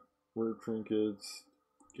 Yeah, rare trinkets,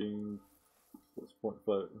 gain plus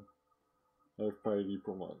 0.5 piety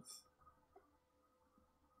per month.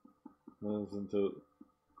 Runs into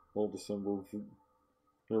all December of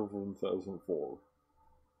 1004.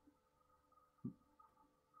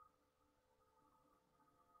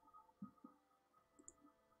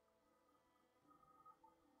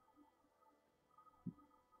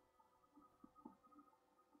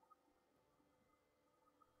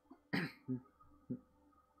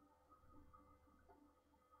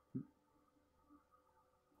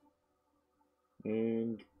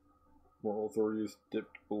 And moral authority is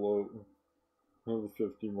dipped below the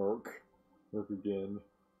 50 mark again.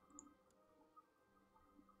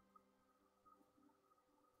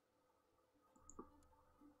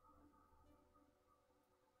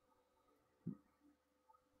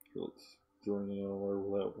 So let's join in on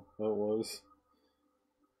whatever that was.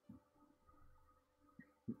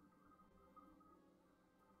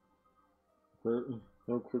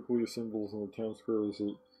 How quickly assembles in the town square as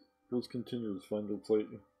it goes continues find their plate,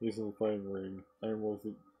 using the fighting ring. I am worth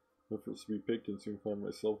it efforts to be picked and soon find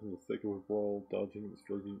myself in the thick of a brawl, dodging and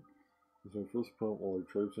striking It's my first opponent while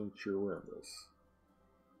I tribes and cheer around us.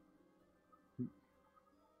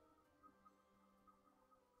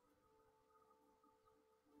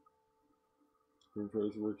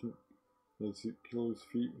 Tries working as killer's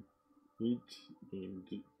feet meet and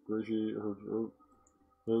ingratiate her to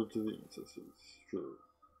the ancestors. Sure.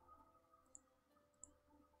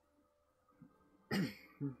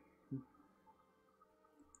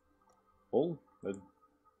 Well,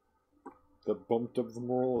 that bumped up the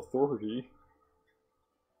moral authority.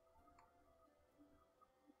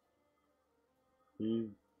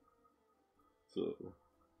 So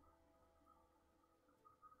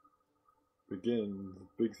again,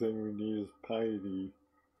 the big thing we need is piety.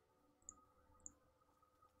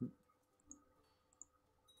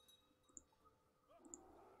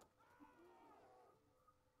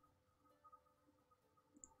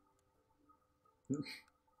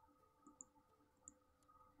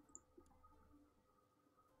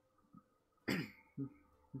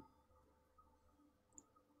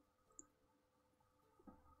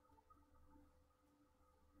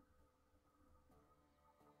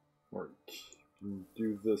 Alright, can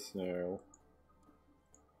do this now.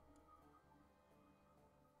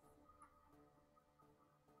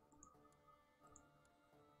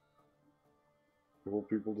 A couple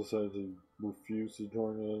people decided to refuse to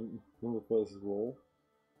join in the festival.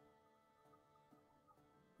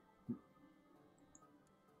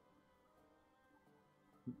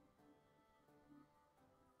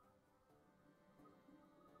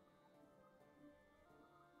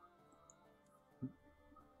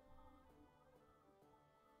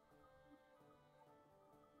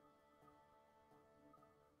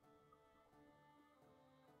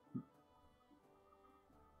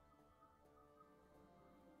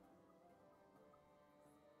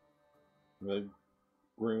 They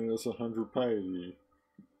bring us 100 piety.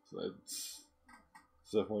 So that's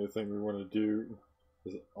definitely a thing we want to do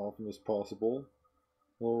as often as possible.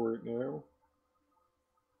 Well, right now.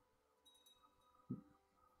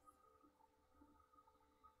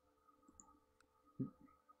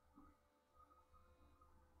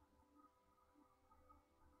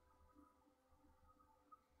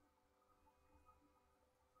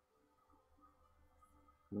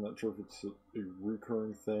 I'm not sure if it's a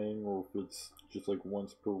recurring thing or if it's just like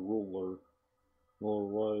once per ruler or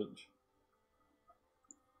what.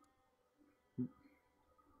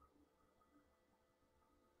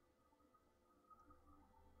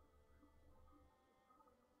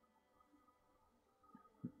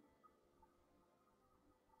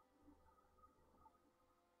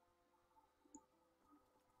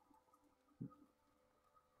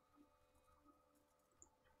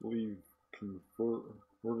 I believe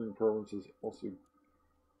converting provinces also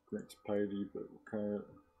grants piety, but we're kind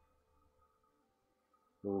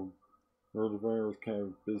of our diviner was kind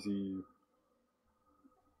of busy.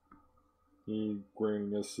 He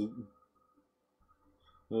granting us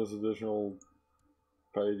additional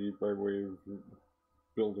piety by way of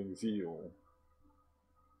building zeal.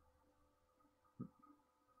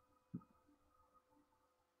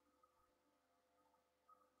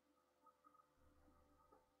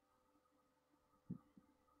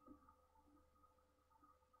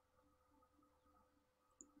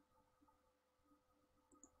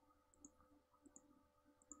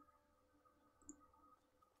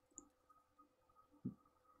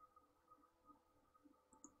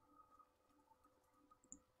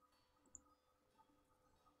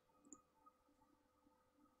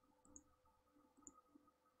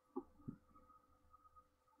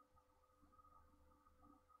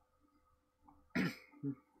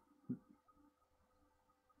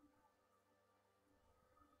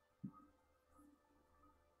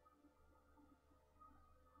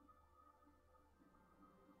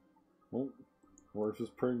 Oh, wife is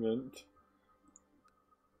pregnant.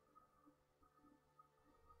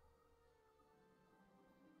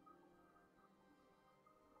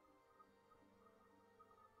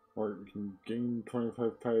 Or you can gain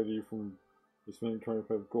 25 piety from spending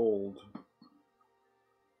 25 gold.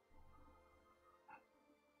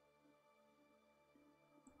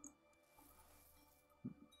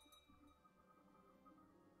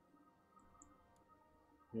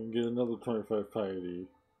 And get another 25 piety.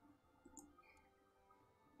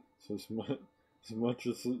 So as much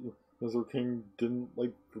as our king didn't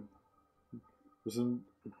like, wasn't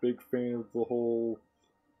a big fan of the whole,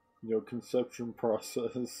 conception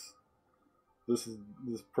process. This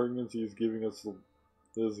pregnancy is giving us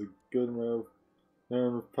there's a good amount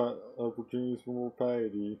of opportunities for more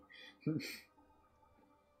piety.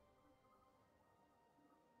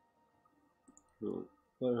 So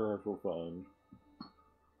let her have her fun.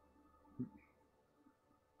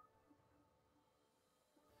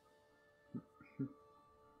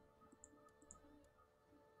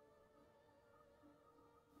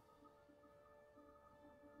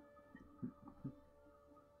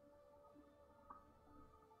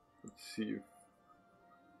 see if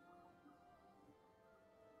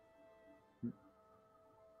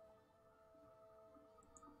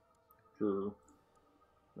sure.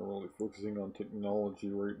 We're only focusing on technology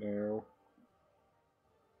right now.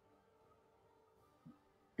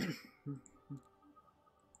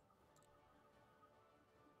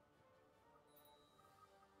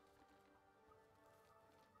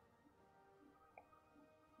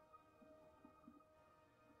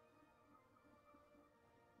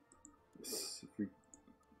 If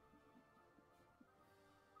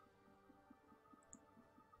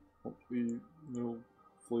we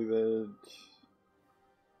hopefully that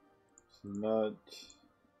it's not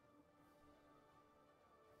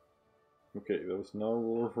okay. That was not a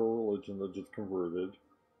ruler for religion that just converted.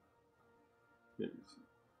 Okay,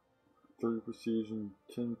 30 prestige and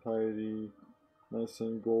 10 piety,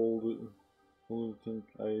 9 gold, 10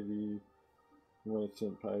 piety, 1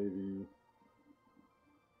 piety.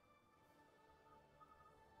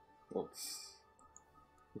 Let's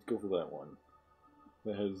go for that one.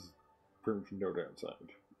 That has pretty much no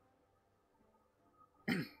downside.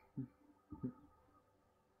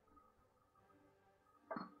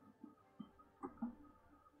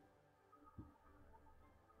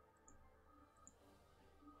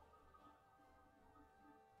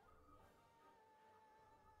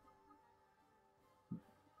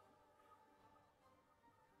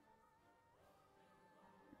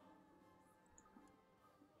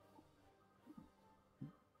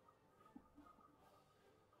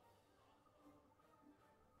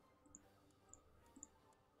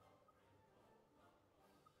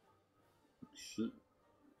 Shit.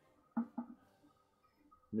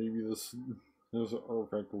 Maybe this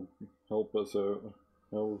artifact will help us out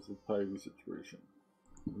with the piety situation.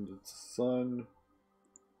 And it's sun,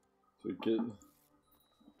 so we get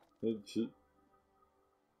it should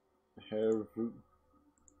have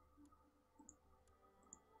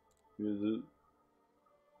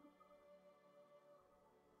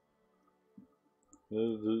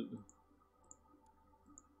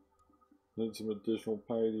then some additional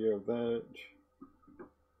piety of that.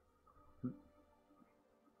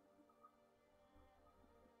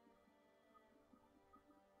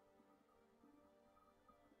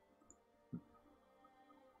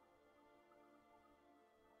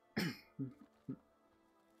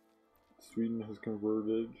 Sweden has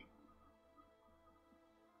converted.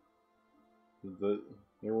 That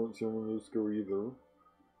they weren't San Francisco either. I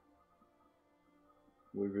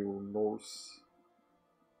believe they were Norse.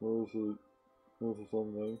 Norse or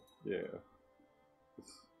something. Yeah.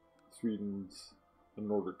 Sweden's a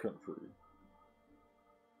Nordic country.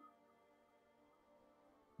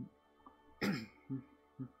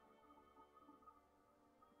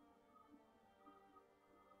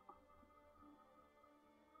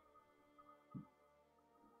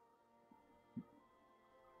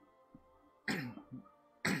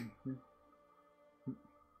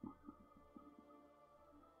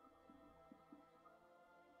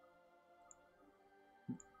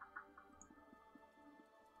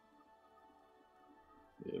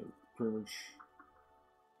 Yeah, pretty much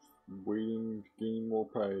waiting to gain more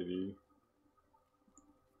piety.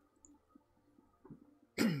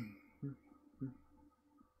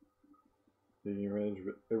 Taking advantage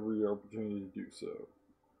of every opportunity to do so.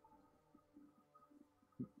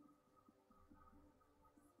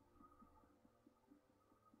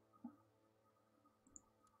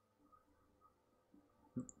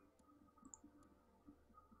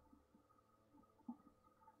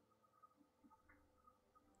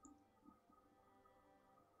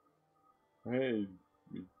 Hey,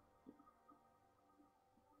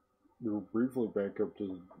 we were briefly back up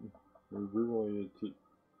to. We really had to.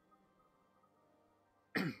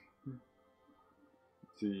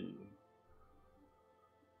 Let's see.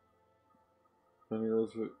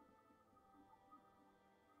 The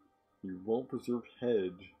well-preserved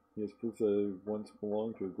head. He has proof that it once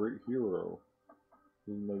belonged to a great hero.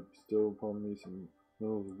 He might bestow upon me some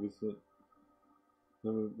knowledge of wisdom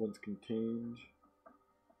that it once contained.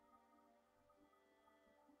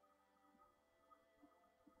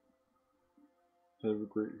 Head of a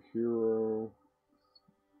great hero.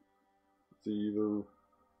 It's either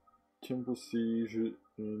 10 prestige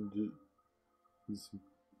and he's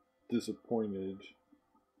disappointed.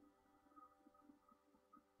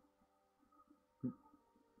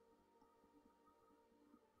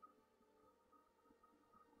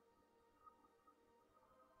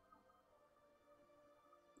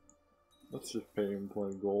 Let's just pay him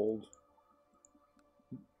 20 gold.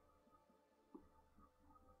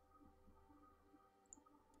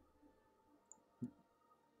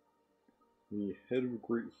 The head of a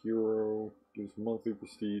great hero gives monthly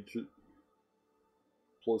prestige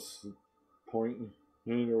plus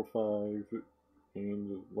 0.805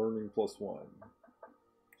 and learning plus 1.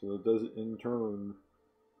 So that does in turn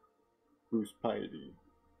boost piety.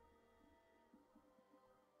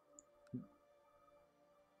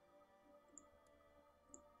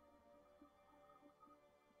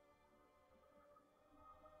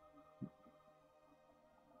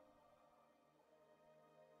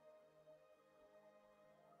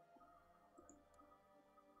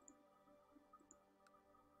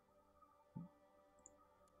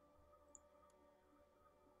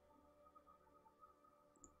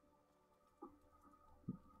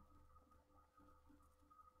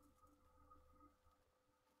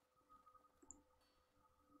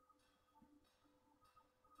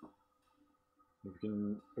 If we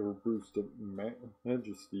can ever boost up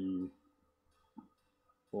Majesty,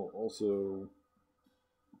 will also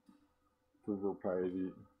improve our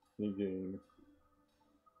piety in game.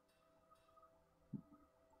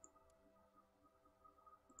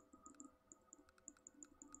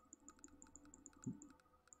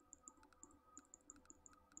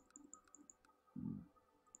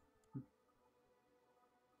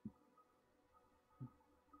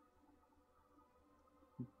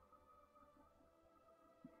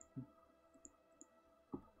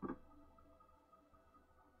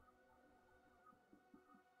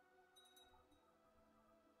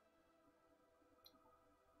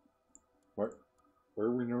 Why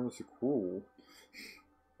are we known as the Cruel?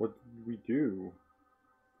 What did we do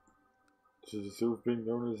to deserve being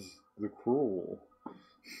known as the Cruel?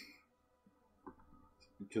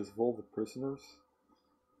 Because of all the prisoners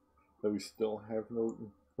that we still have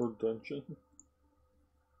in our dungeon?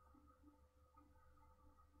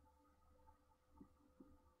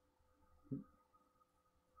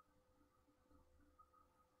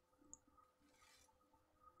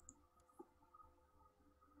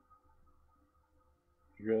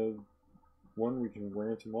 If you had one, we can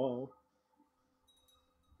rant him off.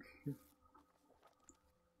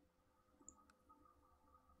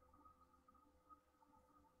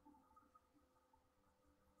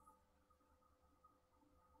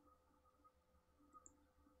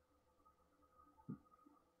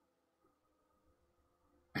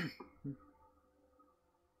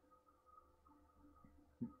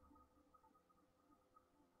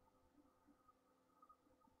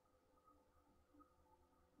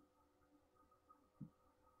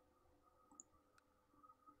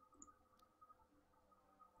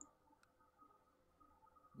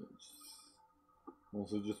 I'm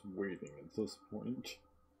also just waiting at this point.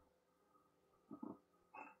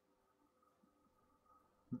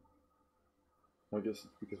 I guess it's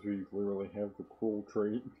because we literally have the Cruel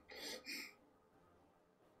trait.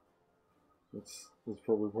 That's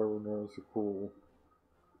probably why we're known as the Cruel.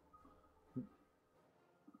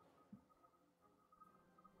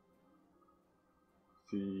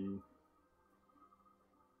 See.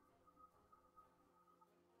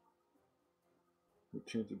 The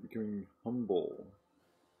chance of becoming humble.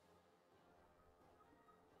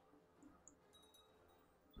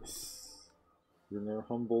 Yes. You're now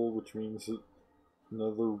humble, which means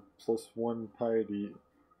another +1 piety.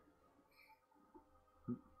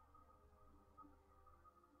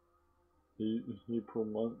 He per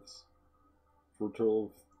month for a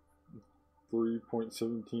total of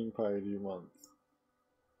 3.17 piety a month.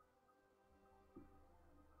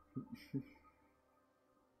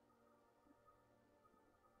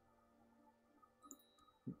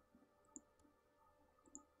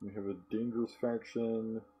 We have a dangerous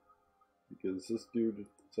faction because this dude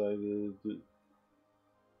decided to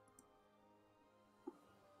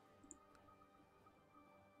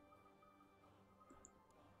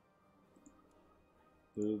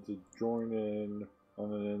join in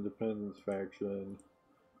on an independence faction.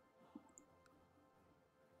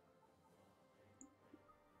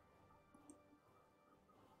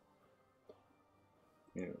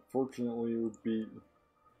 And fortunately, it would be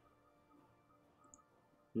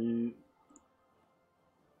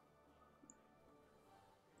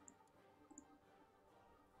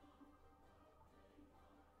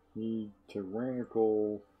he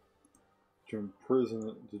tyrannical to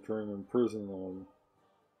try and imprison them.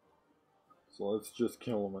 So let's just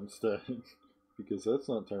kill him instead. Because that's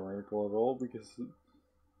not tyrannical at all, because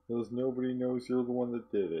nobody knows you're the one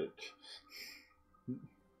that did it.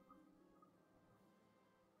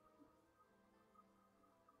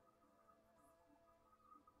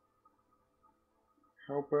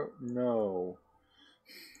 How about no?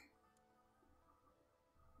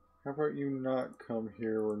 How about you not come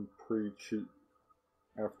here and preach it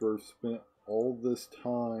after I've spent all this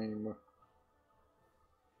time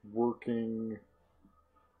working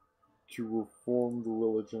to reform the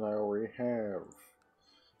religion I already have.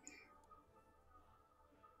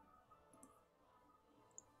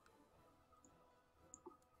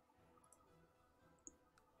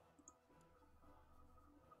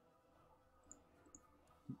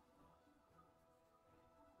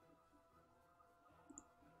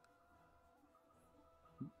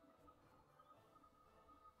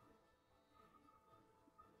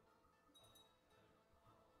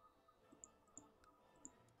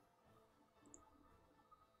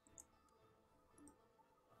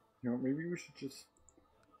 You know, maybe we should just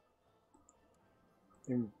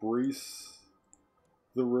embrace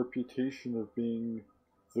the reputation of being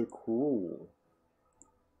the cruel.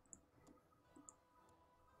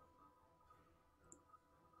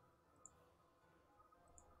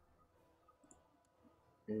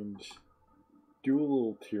 And do a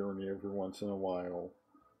little tyranny every once in a while.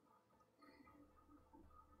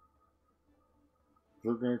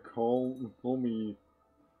 They're gonna call me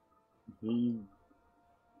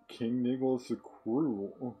King Nicholas the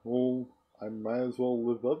Cruel. Well, I might as well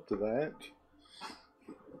live up to that.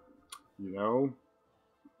 You know,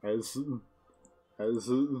 as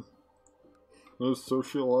a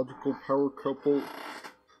sociological power couple.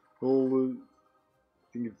 Well, I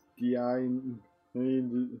think it's D.I.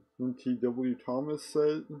 and T.W. Thomas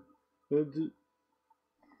said.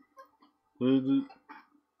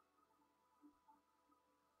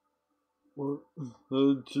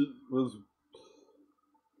 Was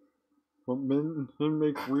what men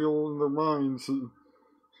make real in their minds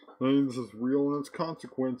means is real in its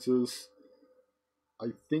consequences.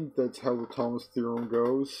 I think that's how the Thomas theorem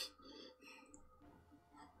goes.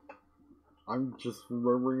 I'm just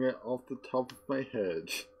remembering it off the top of my head.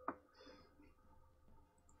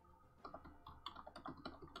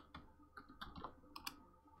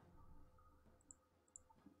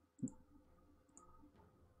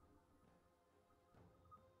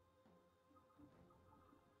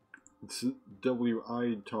 It's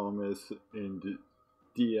W.I. Thomas and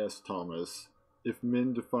D.S. Thomas. If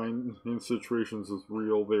men define situations as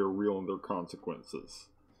real, they are real in their consequences.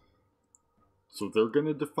 So they're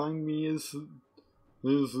gonna define me as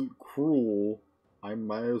cruel. I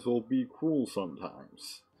might as well be cruel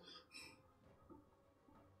sometimes.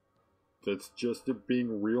 That's just it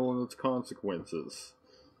being real in its consequences.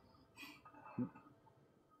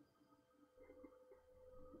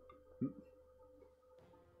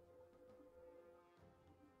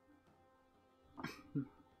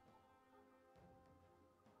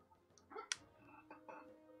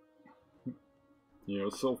 You know,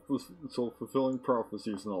 self-fulfilling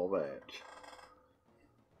prophecies and all that.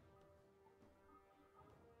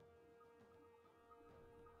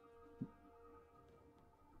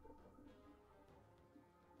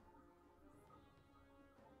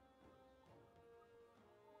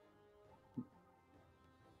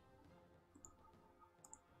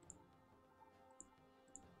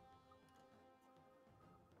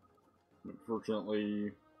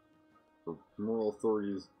 Unfortunately, the moral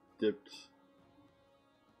authority has dipped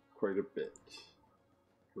quite a bit. I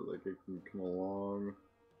feel like it can come along.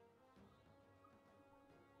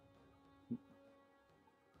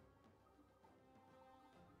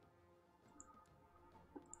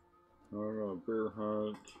 I'm gonna bear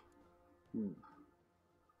hunt.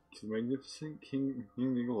 To the magnificent King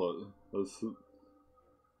Nicholas,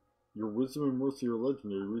 your wisdom and mercy are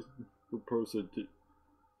legendary. We propose that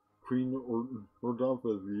Queen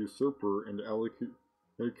Ordova the usurper and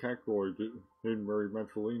Alec-Cacroy did marry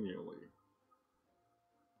matrilineally.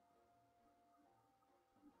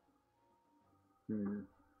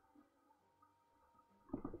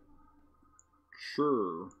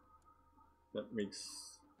 Sure. That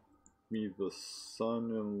makes me the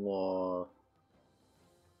son-in-law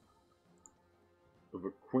of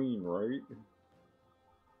a queen, right?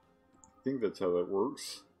 I think that's how that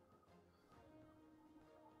works.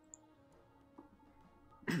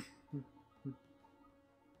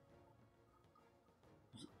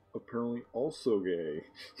 Apparently also gay.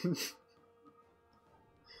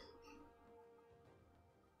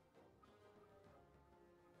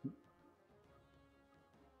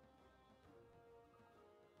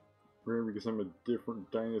 Maybe because I'm a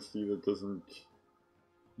different dynasty that doesn't,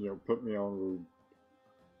 you know, put me on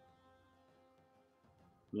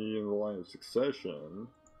in the line of succession.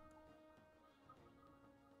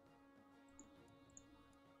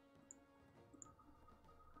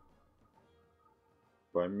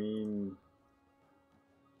 But I mean,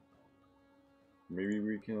 maybe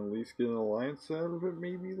we can at least get an alliance out of it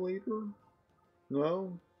maybe later?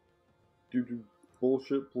 No? Due to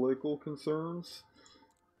bullshit political concerns?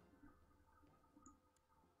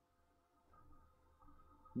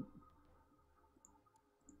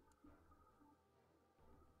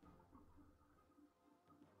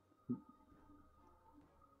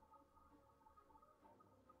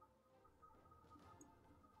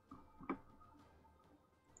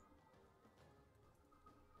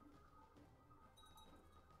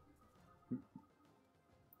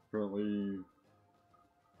 Apparently,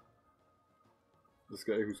 this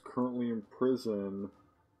guy who's currently in prison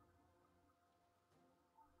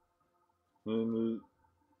and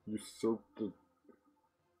usurped the.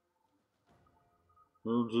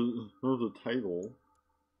 There's a title.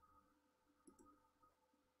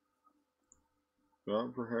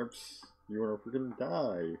 But perhaps you are freaking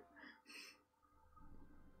die.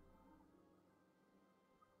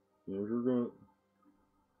 You know, you're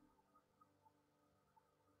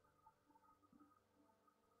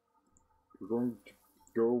going to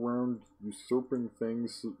go around usurping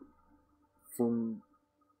things from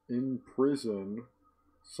in prison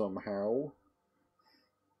somehow.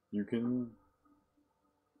 You can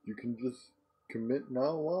just commit not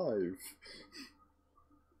alive.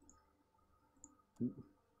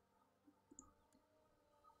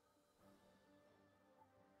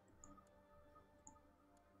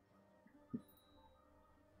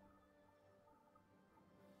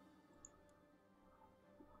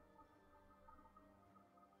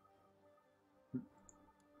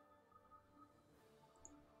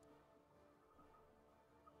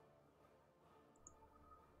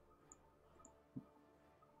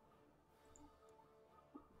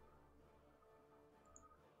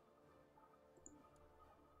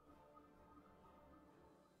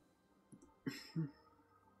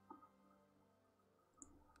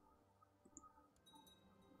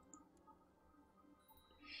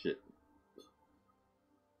 Shit.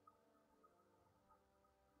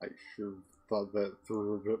 I should have thought that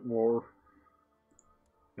through a bit more.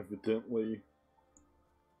 Evidently.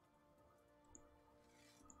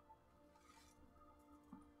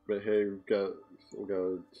 But hey, still got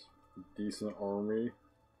a decent army.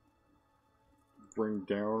 Bring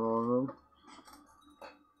down on them.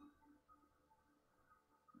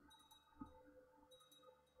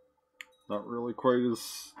 Not really quite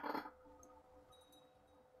as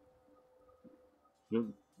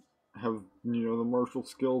have the martial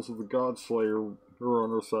skills of the Godslayer are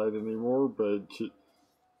on our side anymore, but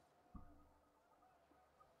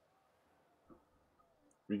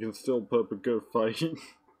we can still put up a good fight.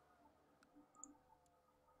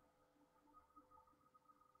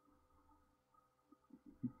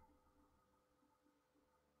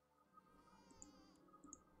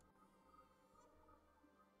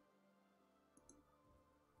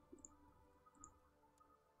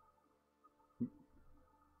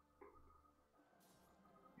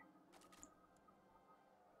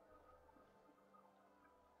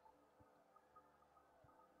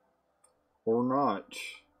 Or not.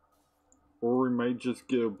 Or we might just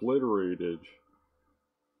get obliterated.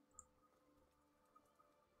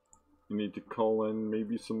 You need to call in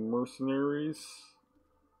maybe some mercenaries.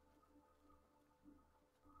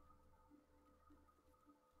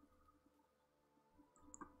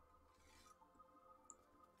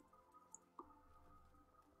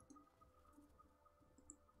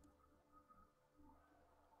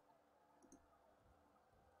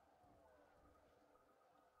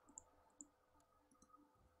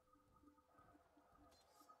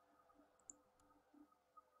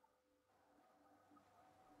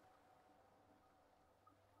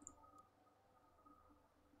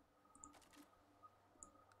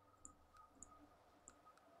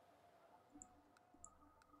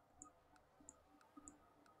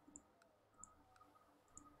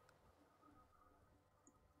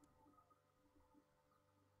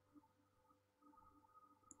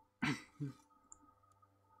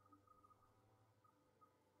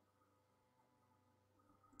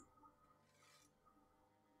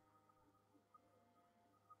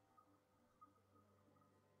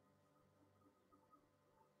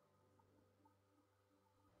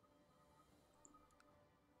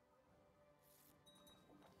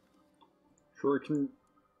 Sure,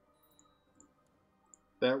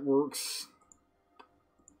 that works.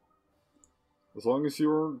 As long as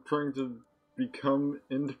you're trying to become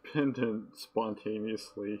independent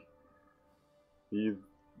spontaneously,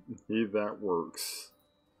 that works.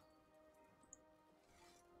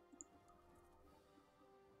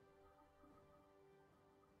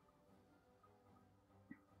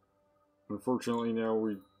 Unfortunately, now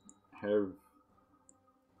we have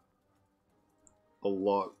a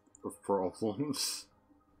lot of problems.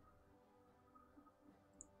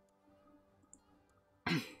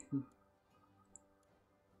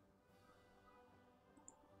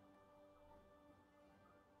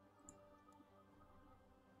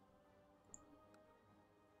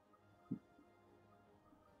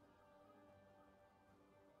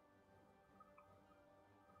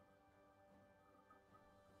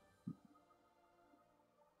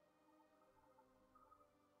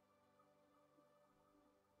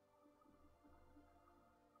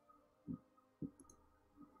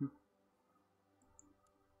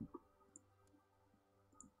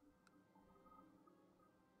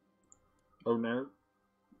 Oh, now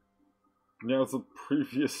the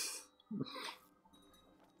previous.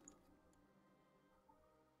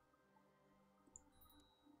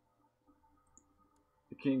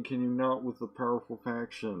 The king can unite with the powerful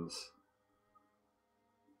factions.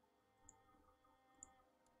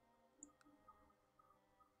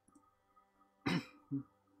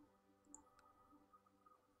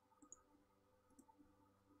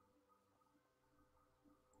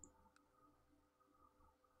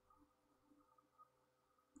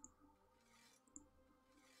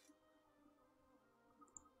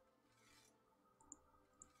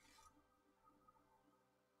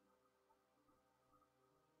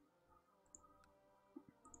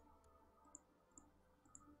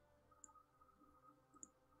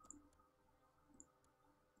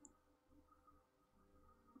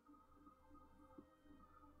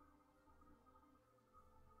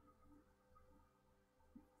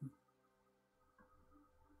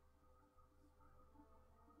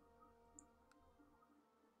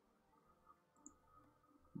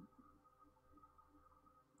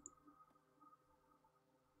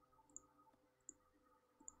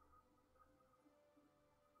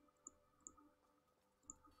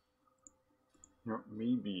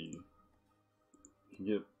 Maybe you can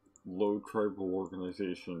get low tribal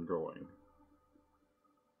organization going.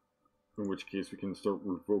 In which case we can start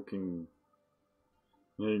revoking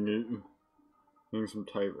some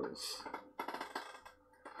titles.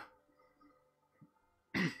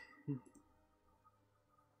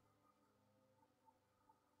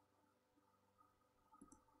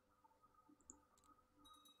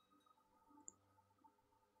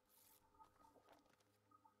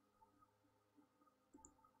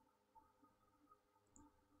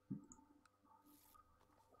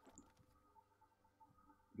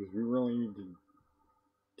 Because we really need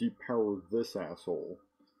to depower this asshole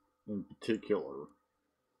in particular.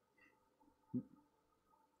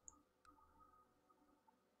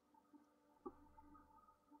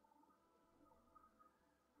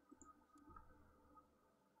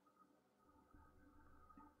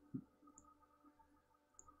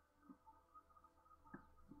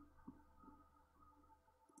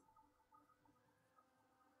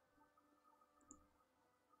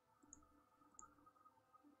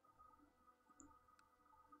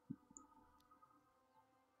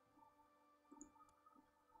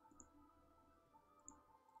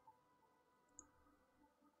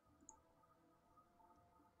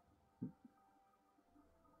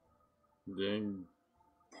 Dang,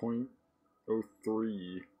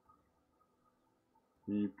 0.03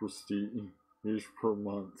 the prestige per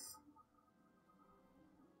month.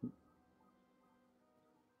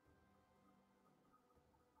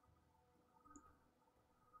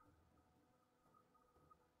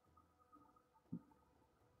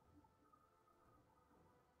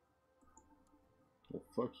 Well,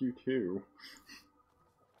 fuck you too.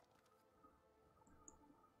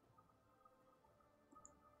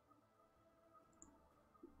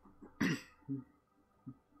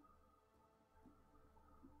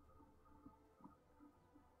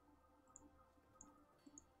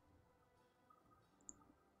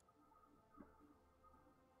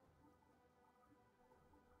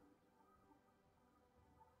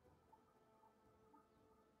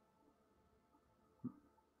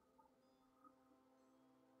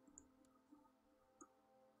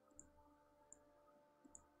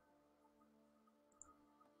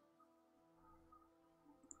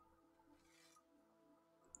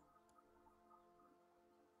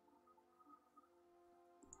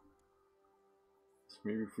 So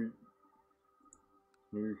maybe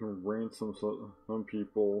we can ransom some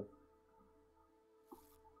people,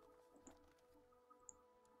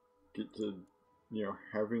 get to,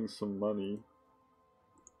 having some money.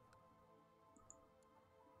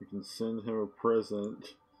 We can send him a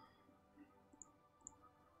present.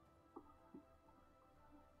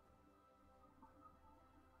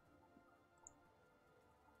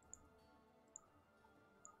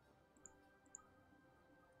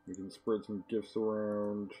 We can spread some gifts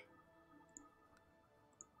around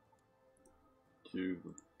to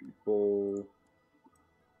the people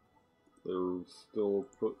that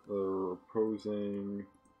are opposing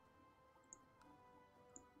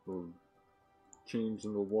or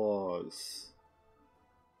changing the laws.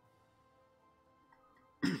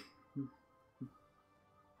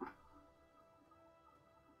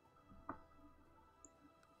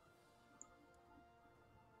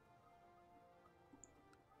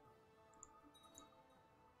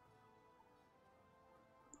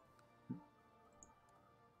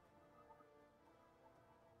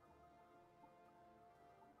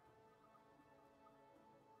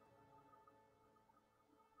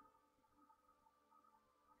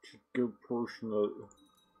 good portion of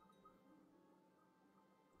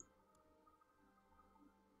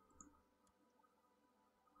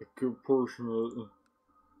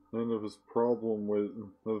and of his problem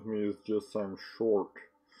with me is just I'm short.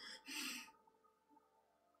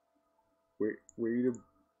 Way to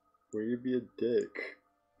be a dick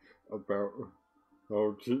about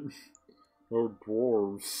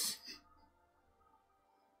dwarves.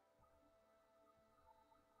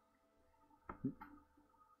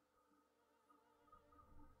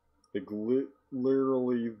 Like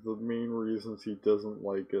literally the main reasons he doesn't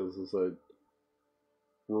like us is that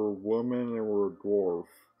we're a woman and we're a dwarf.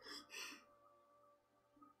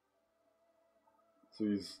 So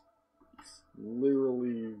he's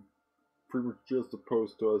literally pretty much just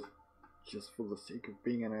opposed to us just for the sake of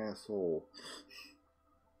being an asshole.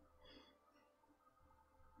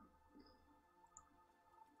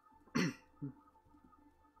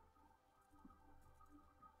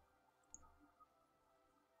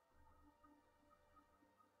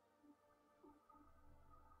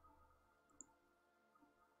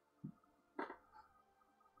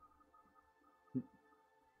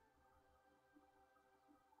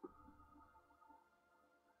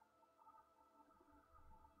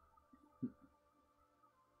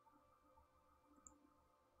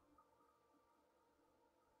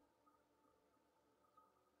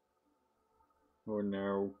 Oh,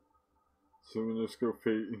 now Suminisco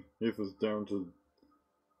Faith is down to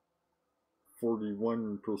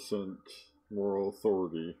 41% moral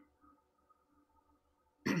authority.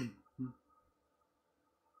 We're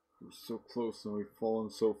so close and we've fallen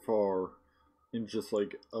so far in just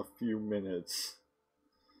like a few minutes.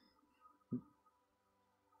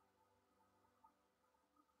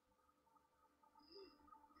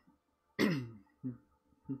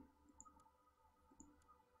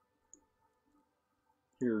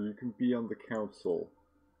 Here, you can be on the council.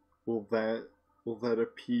 Will that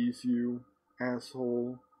appease you,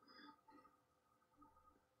 asshole?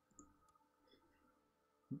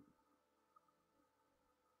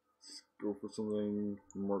 Let's go for something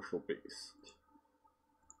martial based.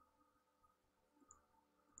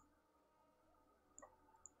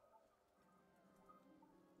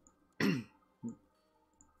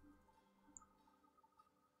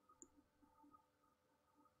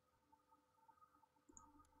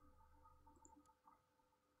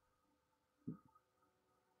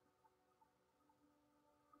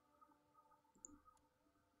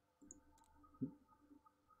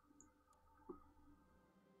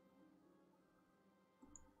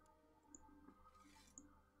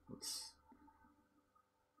 Let's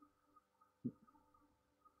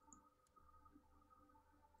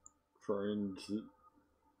try and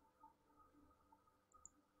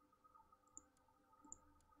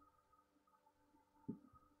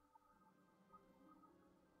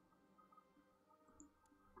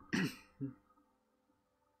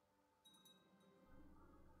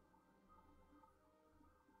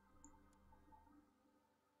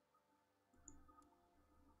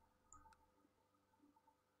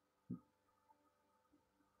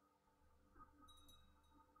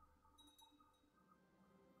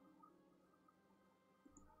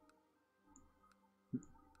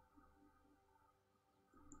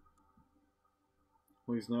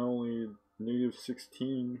well, he's now only native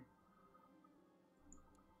 16.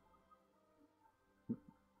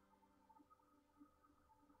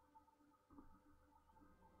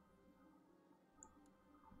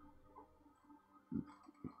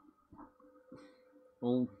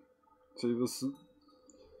 Well, say this is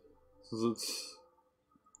it's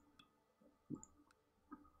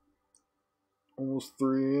almost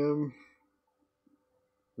 3 AM.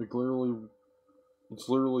 Like it's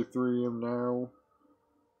literally 3 AM now.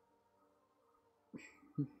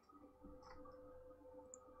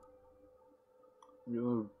 I'm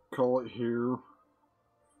gonna call it here.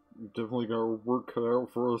 We definitely got our work cut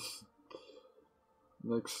out for us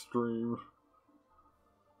next stream.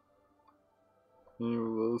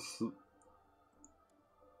 Anyway,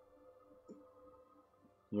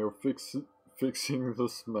 this, fixing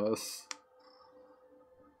this mess.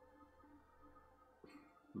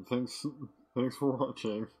 Thanks for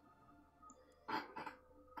watching.